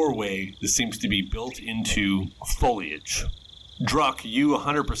doorway that seems to be built into foliage. Druck, you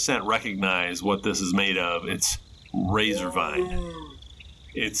 100% recognize what this is made of. It's razor vine.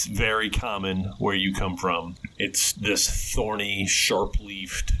 It's very common where you come from. It's this thorny,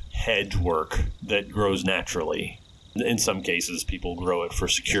 sharp-leafed hedgework that grows naturally. In some cases, people grow it for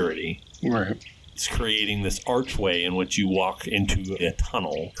security. Right. It's creating this archway in which you walk into a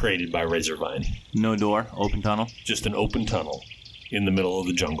tunnel created by Razorvine. No door, open tunnel. Just an open tunnel in the middle of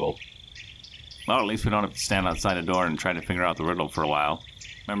the jungle. Well, at least we don't have to stand outside a door and try to figure out the riddle for a while.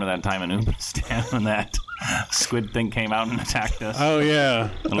 Remember that time in Oomstan when that squid thing came out and attacked us? Oh, yeah.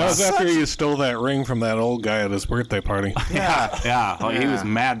 That was after you stole that ring from that old guy at his birthday party. Yeah. Well, he was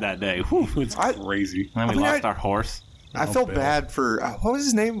mad that day. Whew. It's crazy. And we lost our horse. I felt Bill. bad for, what was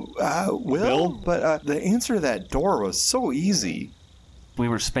his name? Will? Bill? But the answer to that door was so easy. We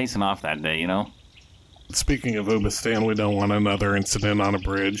were spacing off that day, you know? Speaking of Ubistan, we don't want another incident on a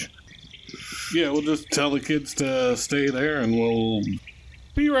bridge. Yeah, we'll just tell the kids to stay there and we'll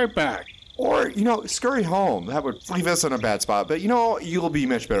be right back. Or, scurry home. That would leave us in a bad spot. But, you'll be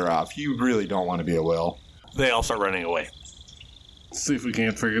much better off. You really don't want to be a Will. They all start running away. Let's see if we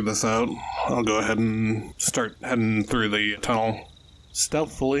can't figure this out. I'll go ahead and start heading through the tunnel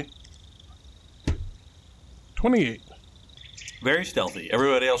stealthily. 28. Very stealthy.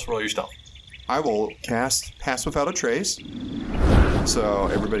 Everybody else roll your stealth. I will cast Pass Without a Trace. So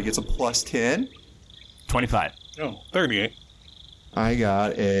everybody gets a plus 10. 25. Oh, 38. I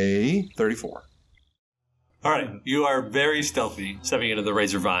got a 34. All right, you are very stealthy stepping into the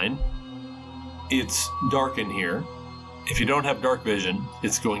Razorvine. It's dark in here. If you don't have dark vision,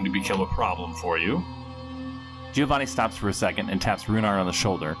 it's going to become a problem for you. Giovanni stops for a second and taps Runar on the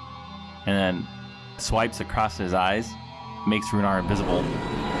shoulder, and then swipes across his eyes, makes Runar invisible,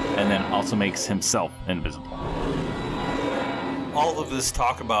 and then also makes himself invisible. All of this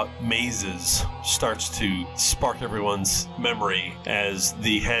talk about mazes starts to spark everyone's memory as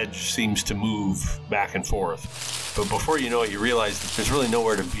the hedge seems to move back and forth. But before you know it, you realize that there's really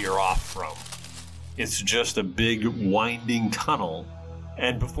nowhere to veer off from. It's just a big winding tunnel.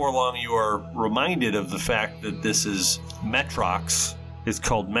 And before long, you are reminded of the fact that this is Metrox. It's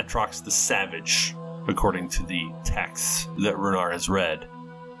called Metrox the Savage, according to the texts that Runar has read.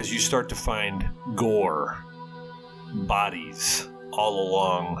 As you start to find gore, bodies all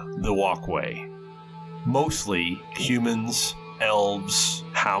along the walkway. Mostly humans, elves,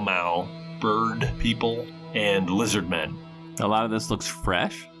 How-Mau, bird people, and lizard men. A lot of this looks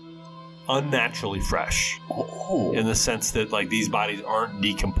fresh. Unnaturally fresh. Oh. In the sense that, these bodies aren't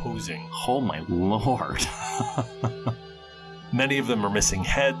decomposing. Oh my lord. Many of them are missing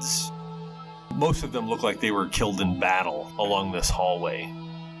heads. Most of them look like they were killed in battle along this hallway.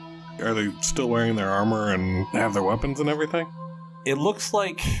 Are they still wearing their armor and have their weapons and everything? It looks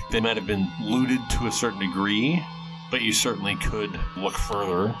like they might have been looted to a certain degree, but you certainly could look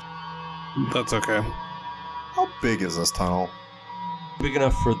further. That's okay. How big is this tunnel? Big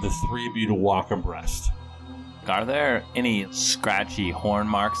enough for the three of you to walk abreast. Are there any scratchy horn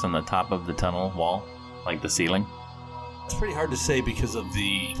marks on the top of the tunnel wall? Like the ceiling? It's pretty hard to say because of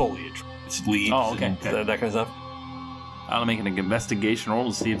the foliage. It's leaves and that kind of stuff. I'll make an investigation roll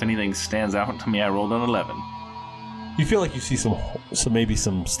to see if anything stands out to me. I rolled an 11. You feel like you see maybe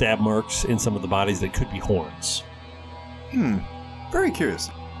some stab marks in some of the bodies that could be horns. Very curious.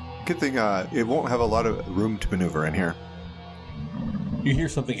 Good thing it won't have a lot of room to maneuver in here. You hear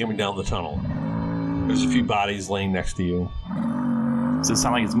something coming down the tunnel. There's a few bodies laying next to you. Does it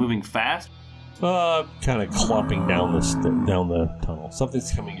sound like it's moving fast? Kind of clumping down the tunnel.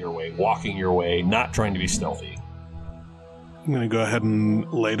 Something's coming your way, walking your way, not trying to be stealthy. I'm going to go ahead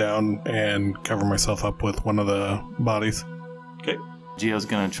and lay down and cover myself up with one of the bodies. Okay. Gio's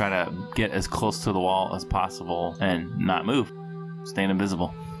going to try to get as close to the wall as possible and not move. Staying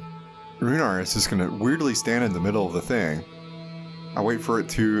invisible. Runar is just going to weirdly stand in the middle of the thing. I wait for it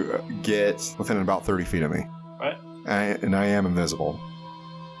to get within about 30 feet of me. Right. And I am invisible.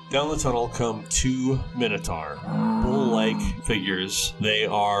 Down the tunnel come two Minotaur, bull-like figures. They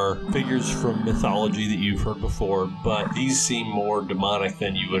are figures from mythology that you've heard before, but these seem more demonic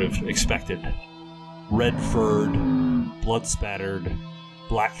than you would have expected. Red-furred, blood-spattered,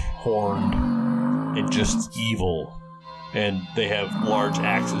 black-horned, and just evil. And they have large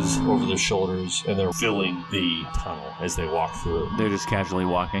axes over their shoulders, and they're filling the tunnel as they walk through. They're just casually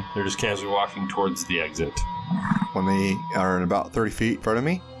walking. They're just casually walking towards the exit. When they are in about 30 feet in front of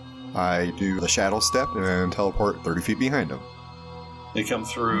me, I do the shadow step and teleport 30 feet behind them. They come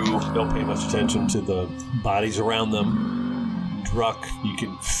through, don't pay much attention to the bodies around them. Druck, you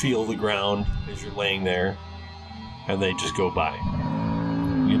can feel the ground as you're laying there, and they just go by.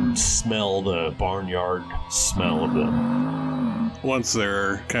 You can smell the barnyard smell of them. Once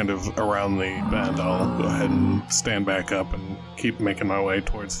they're kind of around the bend, I'll go ahead and stand back up and keep making my way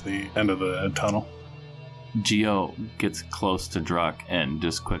towards the end of the tunnel. Geo gets close to Druck and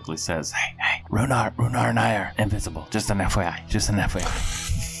just quickly says, Hey, Runar and I are invisible. Just an FYI.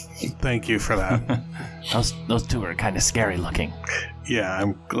 Thank you for that. Those two are kind of scary looking. Yeah,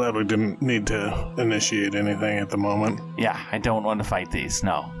 I'm glad we didn't need to initiate anything at the moment. Yeah, I don't want to fight these,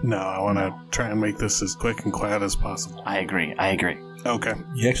 no. No, I want to try and make this as quick and quiet as possible. I agree. Okay.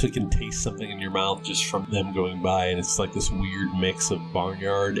 You actually can taste something in your mouth just from them going by, and it's like this weird mix of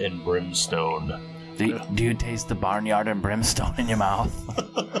barnyard and brimstone. Do you taste the barnyard and brimstone in your mouth?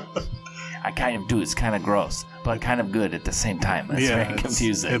 I kind of do. It's kind of gross, but kind of good at the same time. It's very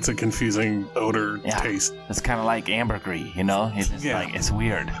confusing. It's a confusing odor taste. It's kind of like ambergris, you know? It's like, it's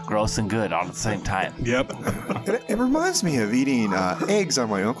weird. Gross and good all at the same time. Yep. It reminds me of eating eggs on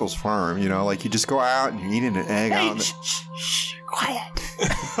my uncle's farm. You know, like you just go out and you're eating an egg out. Shh, quiet.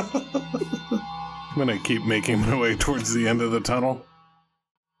 I'm going to keep making my way towards the end of the tunnel.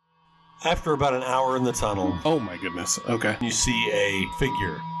 After about an hour in the tunnel, Oh my goodness. Okay. you see a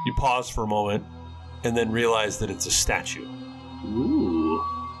figure. You pause for a moment and then realize that it's a statue. Ooh.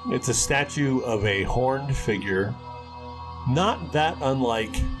 It's a statue of a horned figure, not that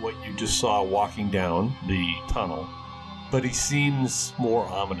unlike what you just saw walking down the tunnel, but he seems more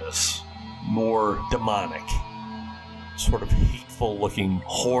ominous, more demonic, sort of hateful looking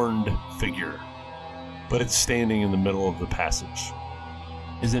horned figure. But it's standing in the middle of the passage.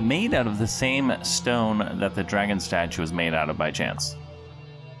 Is it made out of the same stone that the dragon statue is made out of by chance?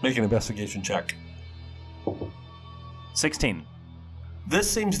 Make an investigation check. 16. This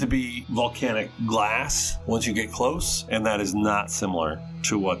seems to be volcanic glass once you get close, and that is not similar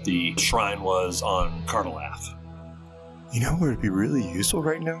to what the shrine was on Cartalath. You know what would be really useful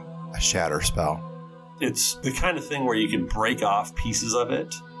right now? A shatter spell. It's the kind of thing where you can break off pieces of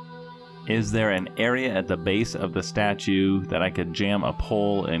it. Is there an area at the base of the statue that I could jam a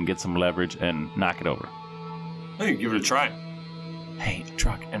pole and get some leverage and knock it over? Hey, give it a try. Hey,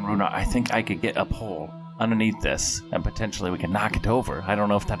 Druck and Runar, I think I could get a pole underneath this, and potentially we can knock it over. I don't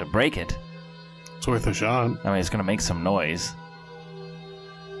know if that'd break it. It's worth a shot. I mean, it's going to make some noise.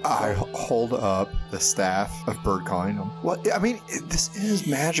 I hold up the staff of bird calling. Well, I mean, this is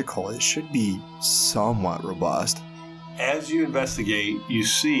magical. It should be somewhat robust. As you investigate, you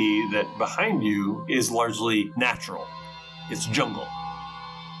see that behind you is largely natural. It's jungle.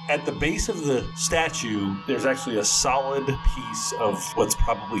 At the base of the statue, there's actually a solid piece of what's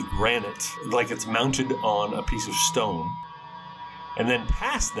probably granite, like it's mounted on a piece of stone. And then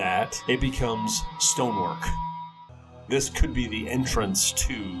past that, it becomes stonework. This could be the entrance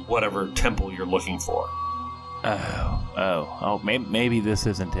to whatever temple you're looking for. Maybe this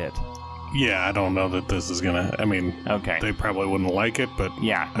isn't it. Yeah, I don't know that this is gonna. I mean, Okay. they probably wouldn't like it, but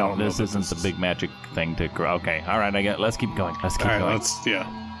Yeah, I no, don't know this that isn't the is- big magic thing to grow. Okay, all right, let's keep going. Let's keep All right, going.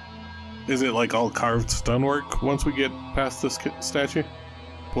 Is it like all carved stonework once we get past this statue?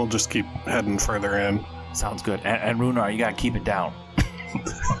 We'll just keep heading further in. Sounds good. And Runar, you gotta keep it down.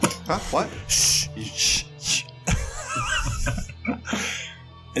 Huh? What? Shh.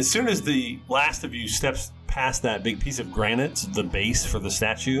 As soon as the last of you steps past that big piece of granite, the base for the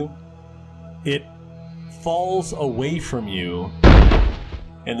statue, it falls away from you,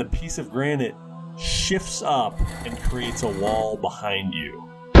 and the piece of granite shifts up and creates a wall behind you.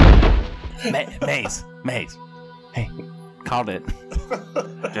 Maze. Hey, called it.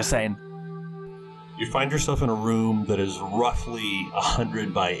 Just saying. You find yourself in a room that is roughly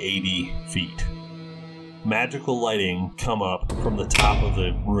 100 by 80 feet. Magical lighting come up from the top of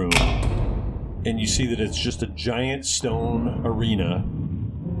the room, and you see that it's just a giant stone arena.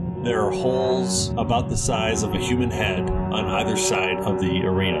 There are holes about the size of a human head on either side of the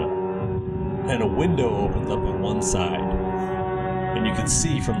arena, and a window opens up on one side, and you can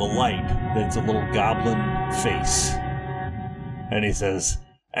see from the light that it's a little goblin face. And he says,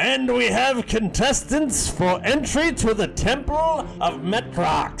 "And we have contestants for entry to the Temple of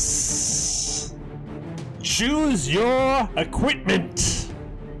Metrox. Choose your equipment."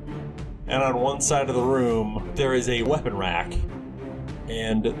 And on one side of the room, there is a weapon rack,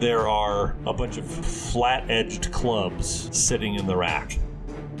 and there are a bunch of flat-edged clubs sitting in the rack.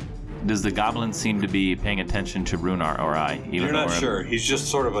 Does the goblin seem to be paying attention to Runar or I? Even You're though not we're- sure. He's just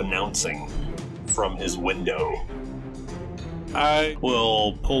sort of announcing from his window. I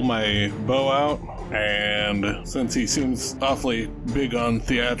will pull my bow out, and since he seems awfully big on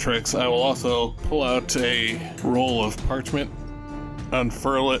theatrics, I will also pull out a roll of parchment,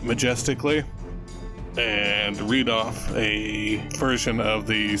 unfurl it majestically, and read off a version of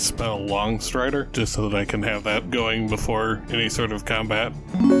the spell Longstrider, just so that I can have that going before any sort of combat.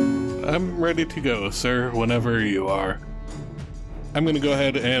 I'm ready to go, sir, whenever you are. I'm going to go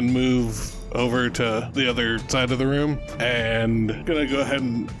ahead and move over to the other side of the room, and going to go ahead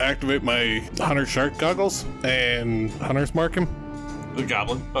and activate my Hunter Shark goggles and Hunter's mark him. The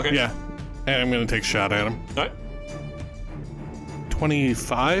goblin? Okay. Yeah, and I'm going to take a shot at him. All right.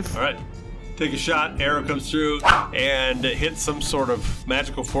 25. All right. Take a shot, arrow comes through, and it hits some sort of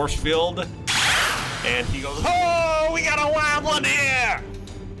magical force field. And he goes, "Oh, we got a wild one here!"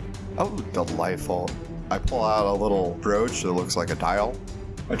 Oh, delightful. I pull out a little brooch that looks like a dial.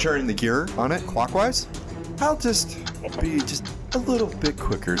 I turn the gear on it clockwise. I'll just be just a little bit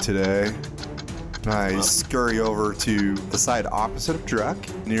quicker today. And I scurry over to the side opposite of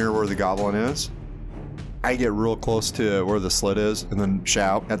Druck, near where the goblin is. I get real close to where the slit is and then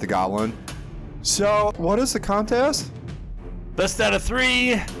shout at the goblin. So, what is the contest? Best out of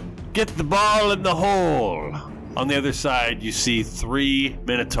 3, get the ball in the hole. On the other side, you see 3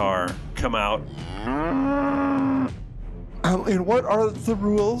 Minotaur come out. And what are the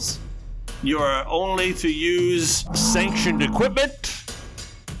rules? You are only to use sanctioned equipment.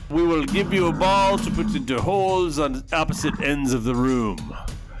 We will give you a ball to put into holes on opposite ends of the room.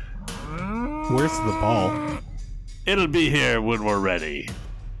 Where's the ball? It'll be here when we're ready.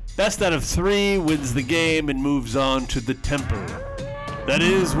 Best out of 3 wins the game and moves on to the temple. That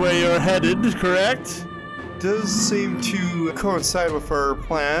is where you're headed, correct? Does seem to coincide with our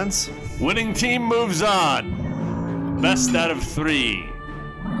plans. Winning team moves on. Best out of 3.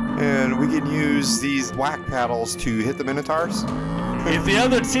 And we can use these whack paddles to hit the Minotaurs? If the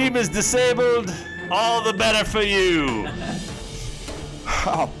other team is disabled, all the better for you.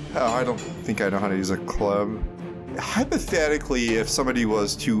 Oh, I don't think I know how to use a club. Hypothetically, if somebody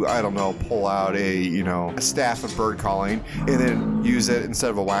was to, I don't know, pull out a staff of bird calling and then use it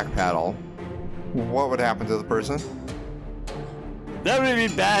instead of a whack paddle, what would happen to the person? That would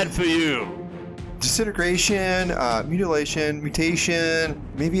be bad for you. Disintegration, mutilation, mutation,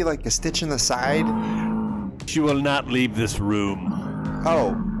 maybe like a stitch in the side. You will not leave this room.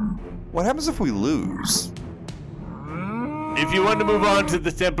 Oh, what happens if we lose? If you want to move on to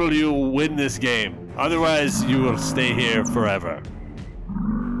the temple, you will win this game. Otherwise, you will stay here forever.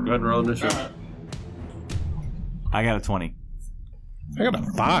 Go ahead and roll initiative. I got a 20. I got a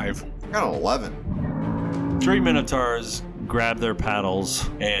 5. I got an 11. 3 Minotaurs grab their paddles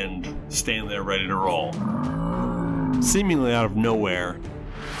and stand there ready to roll. Seemingly out of nowhere,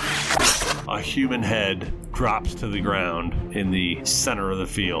 a human head drops to the ground in the center of the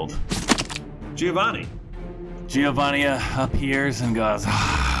field. Giovanni. Giovanni appears and goes,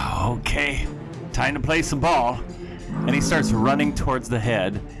 okay, time to play some ball. And he starts running towards the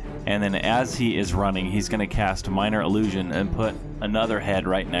head. And then as he is running, he's going to cast Minor Illusion and put another head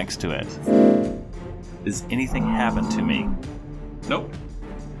right next to it. Does anything happen to me? Nope.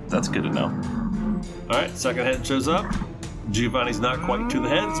 That's good to know. All right, second head shows up. Giovanni's not quite to the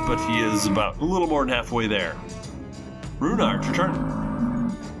heads, but he is about a little more than halfway there. Runar, it's your turn.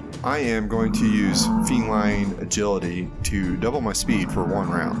 I am going to use feline agility to double my speed for 1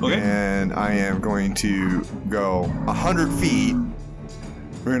 round. Okay. And I am going to go 100 feet.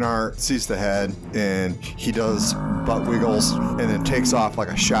 Runar sees the head and he does butt wiggles and then takes off like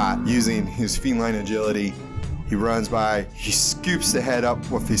a shot using his feline agility. He runs by, he scoops the head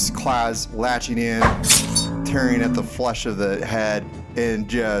up with his claws latching in, tearing at the flesh of the head, and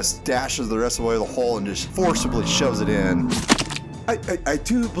just dashes the rest of the way to the hole and just forcibly shoves it in. I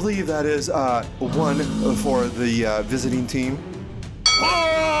do believe that is 1 for the visiting team.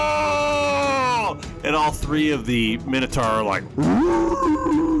 Oh! And all 3 of the Minotaur are like...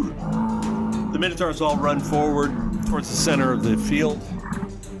 The Minotaurs all run forward towards the center of the field.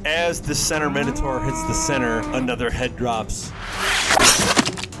 As the center Minotaur hits the center, another head drops.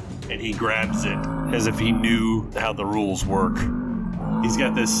 And he grabs it as if he knew how the rules work. He's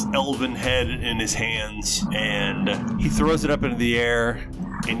got this elven head in his hands, and he throws it up into the air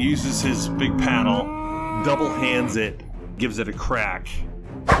and uses his big paddle, double hands it, gives it a crack,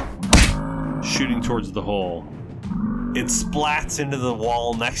 shooting towards the hole. It splats into the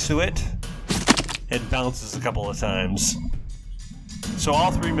wall next to it and bounces a couple of times. So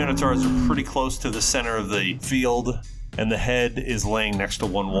all 3 Minotaurs are pretty close to the center of the field, and the head is laying next to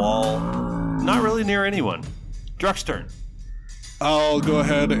one wall, not really near anyone. Druck's turn. I'll go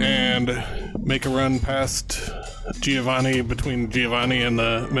ahead and make a run past Giovanni, between Giovanni and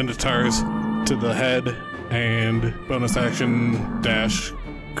the Minotaurs, to the head, and bonus action dash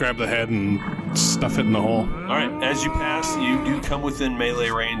grab the head and stuff it in the hole. All right, as you pass, you do come within melee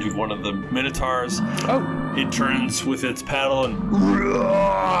range of one of the minotaurs. Oh. It turns with its paddle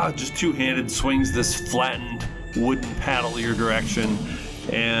and just two-handed swings this flattened wooden paddle your direction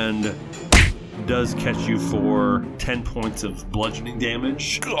and does catch you for 10 points of bludgeoning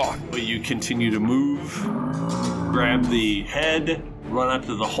damage. But you continue to move, grab the head, run up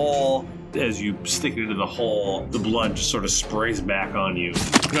to the hole. As you stick it into the hole, the blood just sort of sprays back on you.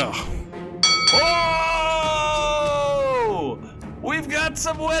 Oh. Oh! We've got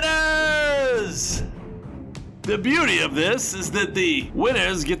some winners! The beauty of this is that the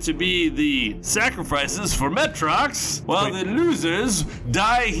winners get to be the sacrifices for Metrox, while the losers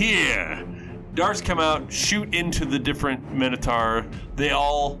die here. Darts come out, shoot into the different Minotaur. They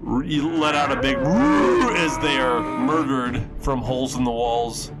all let out a big as they are murdered from holes in the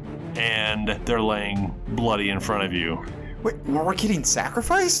walls, and they're laying bloody in front of you. Wait, we're getting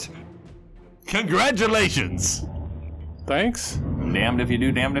sacrificed? Congratulations! Thanks. Damned if you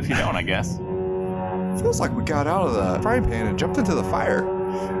do, damned if you don't, I guess. Feels like we got out of the frying pan and jumped into the fire.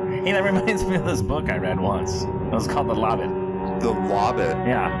 Hey, that reminds me of this book I read once. It was called The Lobbit. The Lobbit.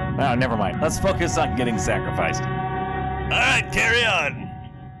 Yeah. Oh, never mind. Let's focus on getting sacrificed. All right, carry on.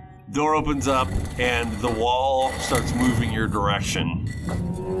 Door opens up, and the wall starts moving your direction.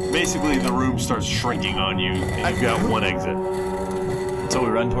 Basically, the room starts shrinking on you, and you've got one exit. So we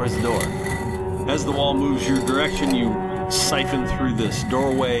run towards the door. As the wall moves your direction, you siphon through this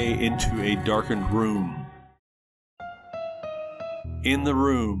doorway into a darkened room. In the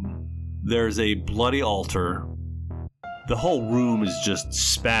room, there's a bloody altar. The whole room is just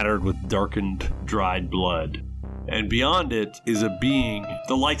spattered with darkened, dried blood. And beyond it is a being,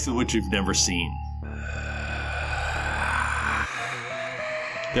 the likes of which you've never seen.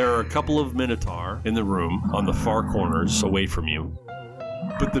 There are a couple of Minotaur in the room on the far corners away from you.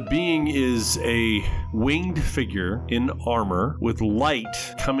 But the being is a winged figure in armor with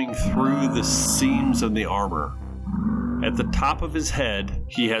light coming through the seams of the armor. At the top of his head,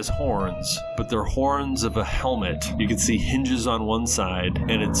 he has horns, but they're horns of a helmet. You can see hinges on one side,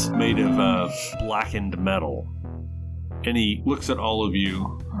 and it's made of blackened metal. And he looks at all of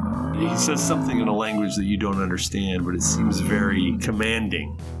you. He says something in a language that you don't understand, but it seems very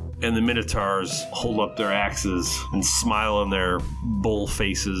commanding. And the Minotaurs hold up their axes and smile on their bull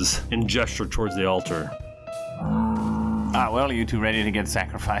faces and gesture towards the altar. Ah, well, are you two ready to get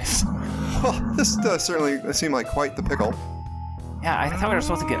sacrificed? Well, this does certainly seem like quite the pickle. Yeah, I thought we were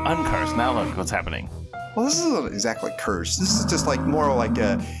supposed to get uncursed. Now look what's happening. Well, this isn't exactly cursed. This is just like more like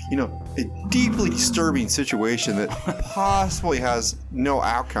a deeply disturbing situation that possibly has no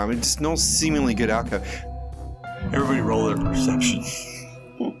outcome. It's no seemingly good outcome. Everybody roll their perception.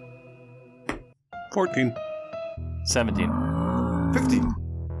 14. 17. 15.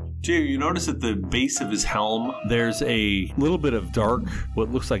 Gio, you notice at the base of his helm, there's a little bit of dark, what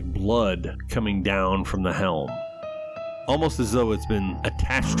looks like blood coming down from the helm. Almost as though it's been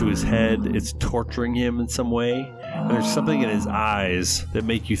attached to his head, it's torturing him in some way. And there's something in his eyes that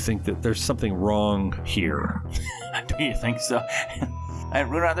make you think that there's something wrong here. Do you think so?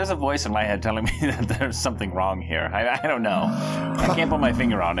 Runa, there's a voice in my head telling me that there's something wrong here. I don't know. I can't put my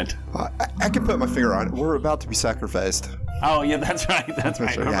finger on it. I can put my finger on it. We're about to be sacrificed. Oh, yeah, that's right. That's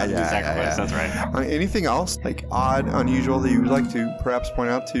right. Yeah, Sacrifice. That's right. Anything else, like odd, unusual, that you would like to perhaps point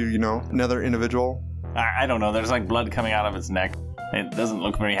out to, another individual? I don't know. There's like blood coming out of its neck. It doesn't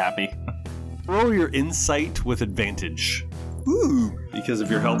look very happy. Roll your insight with advantage. Ooh. Because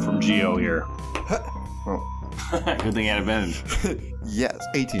of your help from Geo here. Good thing I had advantage. Yes,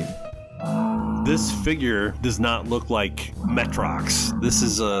 18. This figure does not look like Metrox. This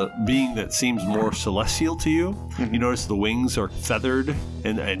is a being that seems more celestial to you. Mm-hmm. You notice the wings are feathered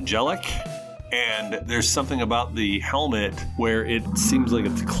and angelic. And there's something about the helmet where it seems like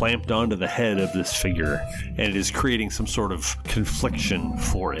it's clamped onto the head of this figure. And it is creating some sort of confliction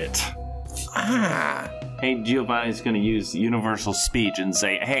for it. Ah. Hey, Giovanni's going to use universal speech and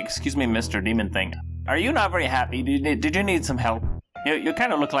say, hey, excuse me, Mr. Demon Thing. Are you not very happy? Did you need some help? You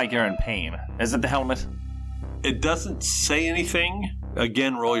kind of look like you're in pain. Is it the helmet? It doesn't say anything.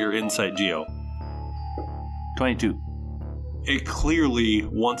 Again, roll your insight, Geo. 22. It clearly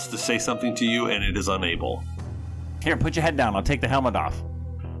wants to say something to you, and it is unable. Here, put your head down. I'll take the helmet off.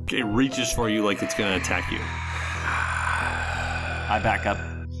 It reaches for you like it's going to attack you. I back up.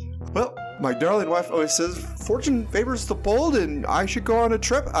 Well, my darling wife always says, fortune favors the bold, and I should go on a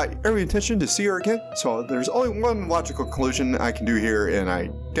trip. I have every intention to see her again. So there's only one logical conclusion I can do here, and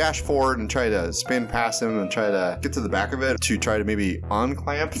I dash forward and try to spin past him and try to get to the back of it to try to maybe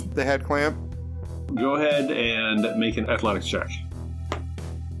unclamp the head clamp. Go ahead and make an athletics check.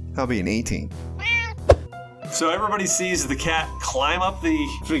 That'll be an 18. So everybody sees the cat climb up the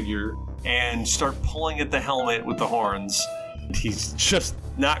figure and start pulling at the helmet with the horns. He's just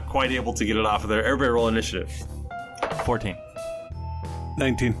not quite able to get it off of there. Everybody roll initiative. 14.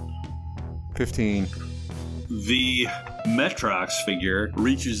 19. 15. The Metrox figure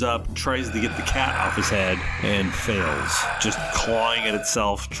reaches up, tries to get the cat off his head, and fails. Just clawing at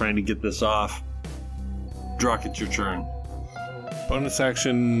itself, trying to get this off. Druck, it's your turn. Bonus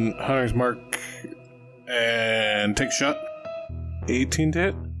action, Hunter's Mark, and take a shot. 18 to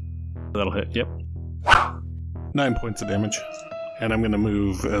hit. That'll hit, yep. 9 points of damage. And I'm going to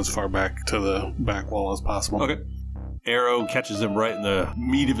move as far back to the back wall as possible. Okay. Arrow catches him right in the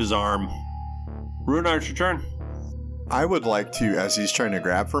meat of his arm. Runar, it's your turn. I would like to, as he's trying to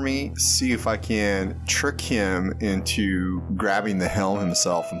grab for me, see if I can trick him into grabbing the helm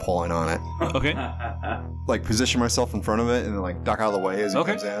himself and pulling on it. Okay. Like, position myself in front of it and then, like, duck out of the way as he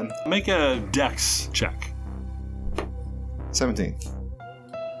comes in. Make a dex check. 17.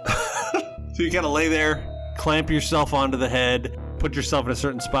 So you kind of lay there, clamp yourself onto the head, put yourself in a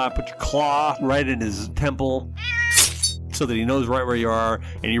certain spot, put your claw right in his temple so that he knows right where you are,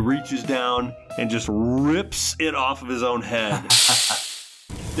 and he reaches down and just rips it off of his own head.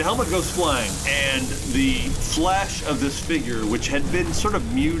 The helmet goes flying, and the flesh of this figure, which had been sort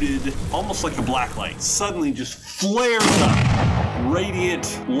of muted, almost like a black light, suddenly just flares up.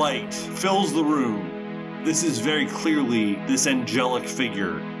 Radiant light fills the room. This is very clearly this angelic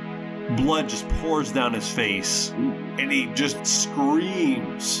figure. Blood just pours down his face, and he just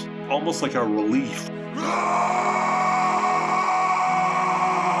screams, almost like a relief.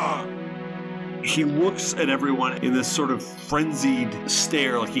 He looks at everyone in this sort of frenzied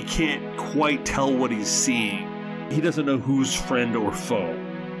stare, like he can't quite tell what he's seeing. He doesn't know who's friend or foe.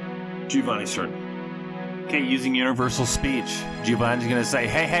 Giovanni's turn. Okay, using universal speech, Giovanni's gonna say,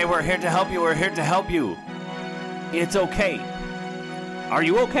 hey, we're here to help you, we're here to help you. It's okay. Are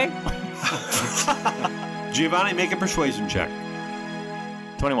you okay? Giovanni, make a persuasion check.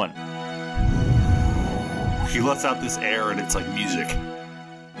 21. He lets out this air, and it's like music.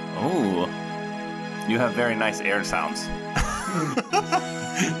 Oh, you have very nice air sounds.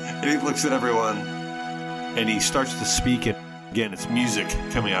 And he looks at everyone, and he starts to speak, and again, it's music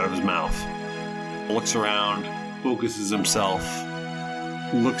coming out of his mouth. Looks around, focuses himself,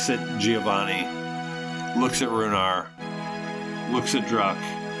 looks at Giovanni, looks at Runar, looks at Druck,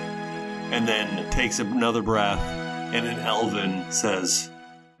 and then takes another breath, and in Elven says,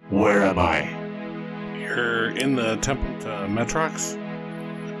 "Where am I?" You're in the temple to Metrox?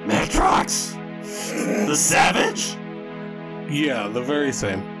 Metrox? The Savage? Yeah, the very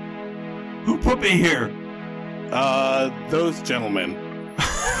same. Who put me here? Those gentlemen.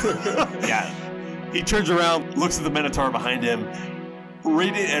 Yeah. He turns around, looks at the Minotaur behind him.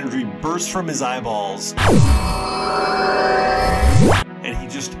 Radiant energy bursts from his eyeballs. And he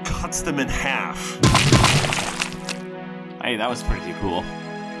just cuts them in half. Hey, that was pretty cool.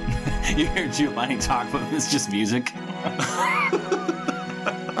 You hear Giovanni talk, but it's just music.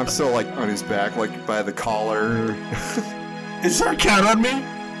 I'm still, like, on his back, like, by the collar. Is there a cat on me?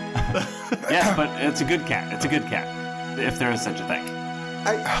 Yeah, but it's a good cat. It's a good cat. If there is such a thing.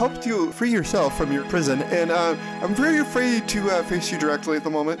 I helped you free yourself from your prison, and I'm very afraid to face you directly at the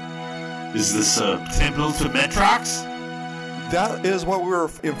moment. Is this a temple to Metrox? That is what we were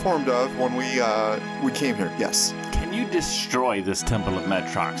informed of when we came here, yes. Can you destroy this temple of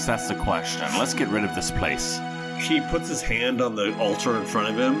Metrox? That's the question. Let's get rid of this place. He puts his hand on the altar in front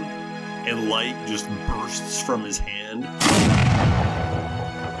of him, and light just bursts from his hand.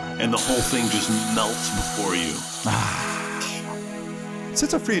 And the whole thing just melts before you.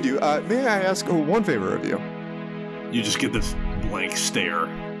 Since I'm free to you, may I ask one favor of you? You just get this blank stare.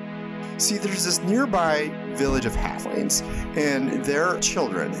 See, there's this nearby village of halflings, and their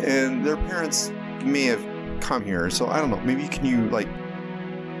children, and their parents may have come here, so I don't know, maybe can you, like...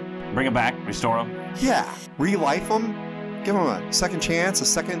 Bring them back, restore them? Yeah, re-life them, give them a second chance, a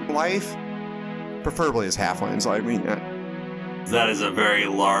second life, preferably as halflings, I mean... That is a very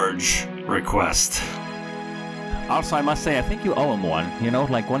large request. Also, I must say, I think you owe him one. You know,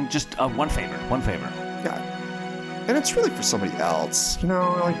 like one favor. Yeah, and it's really for somebody else, you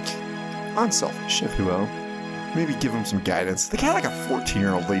know, like... unselfish, if you will. Maybe give him some guidance. They got like a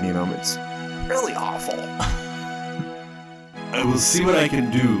 14-year-old leading them. It's really awful. I will see what I can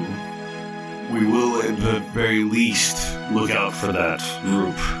do. We will, at the very least, look out for that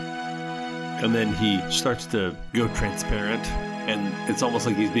group. And then he starts to go transparent, and it's almost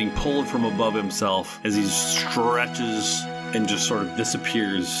like he's being pulled from above himself as he stretches and just sort of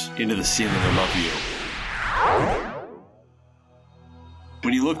disappears into the ceiling above you.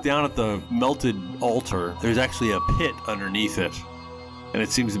 When you look down at the melted altar, there's actually a pit underneath it, and it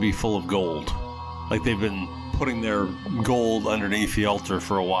seems to be full of gold. Like they've been putting their gold underneath the altar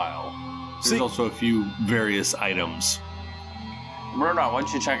for a while. There's also a few various items. Bruno,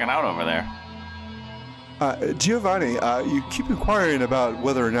 what you checking out over there? Giovanni, you keep inquiring about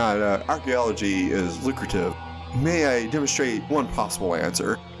whether or not archaeology is lucrative. May I demonstrate one possible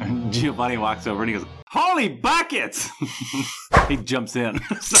answer? Giovanni walks over and he goes, "Holy buckets!" He jumps in,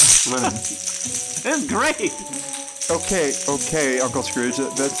 starts swimming. This is great. Okay, Uncle Scrooge.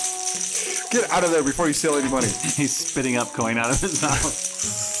 That's get out of there before you steal any money. He's spitting up coin out of his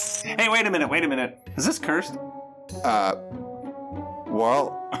mouth. Hey, wait a minute. Is this cursed?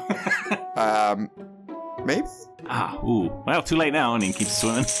 Maybe? Well, too late now, and he keeps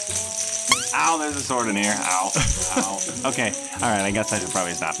swimming. Ow, there's a sword in here. Ow. Okay, alright, I guess I should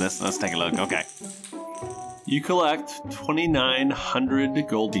probably stop this. Let's take a look. Okay. You collect 2,900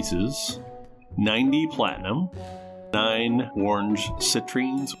 gold pieces, 90 platinum, 9 orange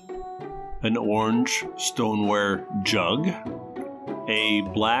citrines, an orange stoneware jug, a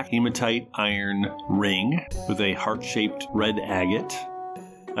black hematite iron ring with a heart-shaped red agate,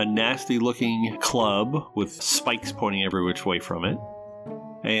 a nasty-looking club with spikes pointing every which way from it,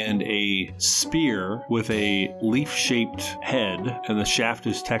 and a spear with a leaf-shaped head, and the shaft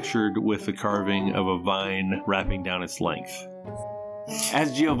is textured with the carving of a vine wrapping down its length.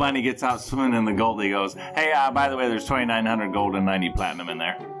 As Giovanni gets out swimming in the gold, he goes, "Hey, by the way, there's 2,900 gold and 90 platinum in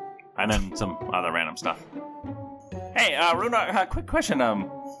there." And then some other random stuff. Hey, Runa, quick question.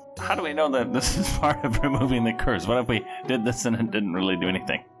 How do we know that this is part of removing the curse? What if we did this and it didn't really do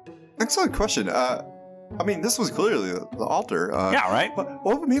anything? Excellent question. I mean, this was clearly the altar. Yeah, right? But,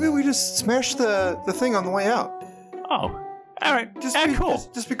 well, maybe we just smash the thing on the way out. Oh, all right. Cool.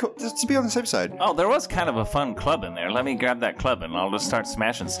 Just to be on the safe side. Oh, there was kind of a fun club in there. Let me grab that club and I'll just start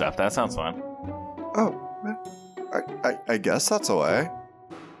smashing stuff. That sounds fun. Oh, I guess that's a way.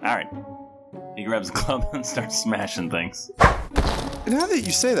 All right. He grabs a club and starts smashing things. Now that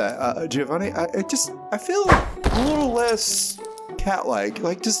you say that, Giovanni, I feel a little less cat-like.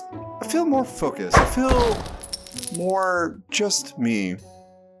 I feel more focused. I feel more just me.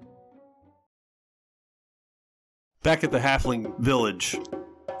 Back at the halfling village,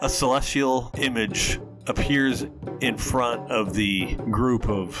 a celestial image appears in front of the group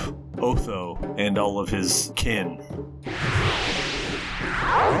of Otho and all of his kin.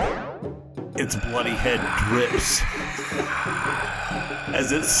 Its bloody head drips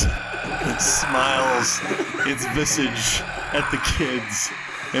as it smiles its visage at the kids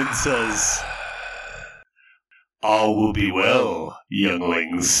and says, All will be well,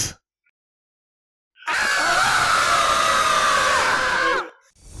 younglings.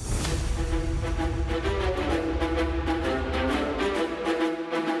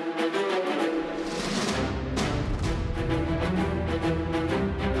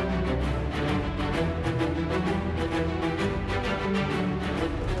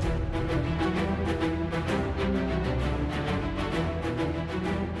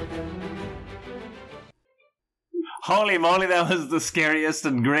 Holy moly, that was the scariest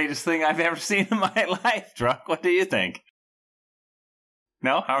and greatest thing I've ever seen in my life, Druck. What do you think?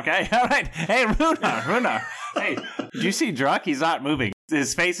 No? Okay. All right. Hey, Runar. Hey, did you see Druck? He's not moving.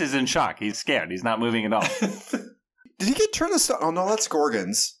 His face is in shock. He's scared. He's not moving at all. Did he get turned to stone? Oh, no, that's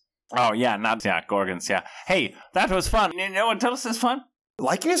Gorgons. Oh, yeah, Gorgons, yeah. Hey, that was fun. You know what else is fun?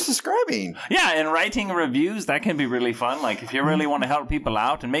 Liking is subscribing. Yeah, and writing reviews, that can be really fun. Like, if you really want to help people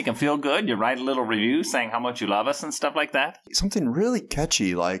out and make them feel good, you write a little review saying how much you love us and stuff like that. Something really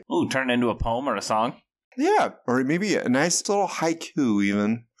catchy, like... Ooh, turn it into a poem or a song. Yeah, or maybe a nice little haiku,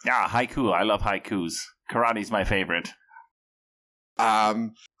 even. Yeah, haiku. I love haikus. Karate's my favorite. No.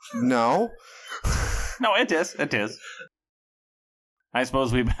 No, it is. It is. I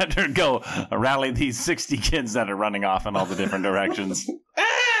suppose we better go rally these 60 kids that are running off in all the different directions.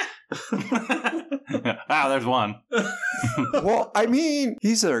 There's one. Well, I mean,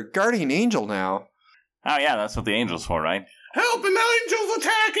 he's a guardian angel now. Oh, yeah, that's what the angel's for, right? Help, an angel's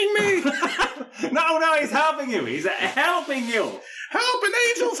attacking me! No, he's helping you. He's helping you. Help, an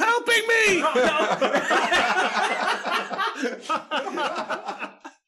angel's helping me! No.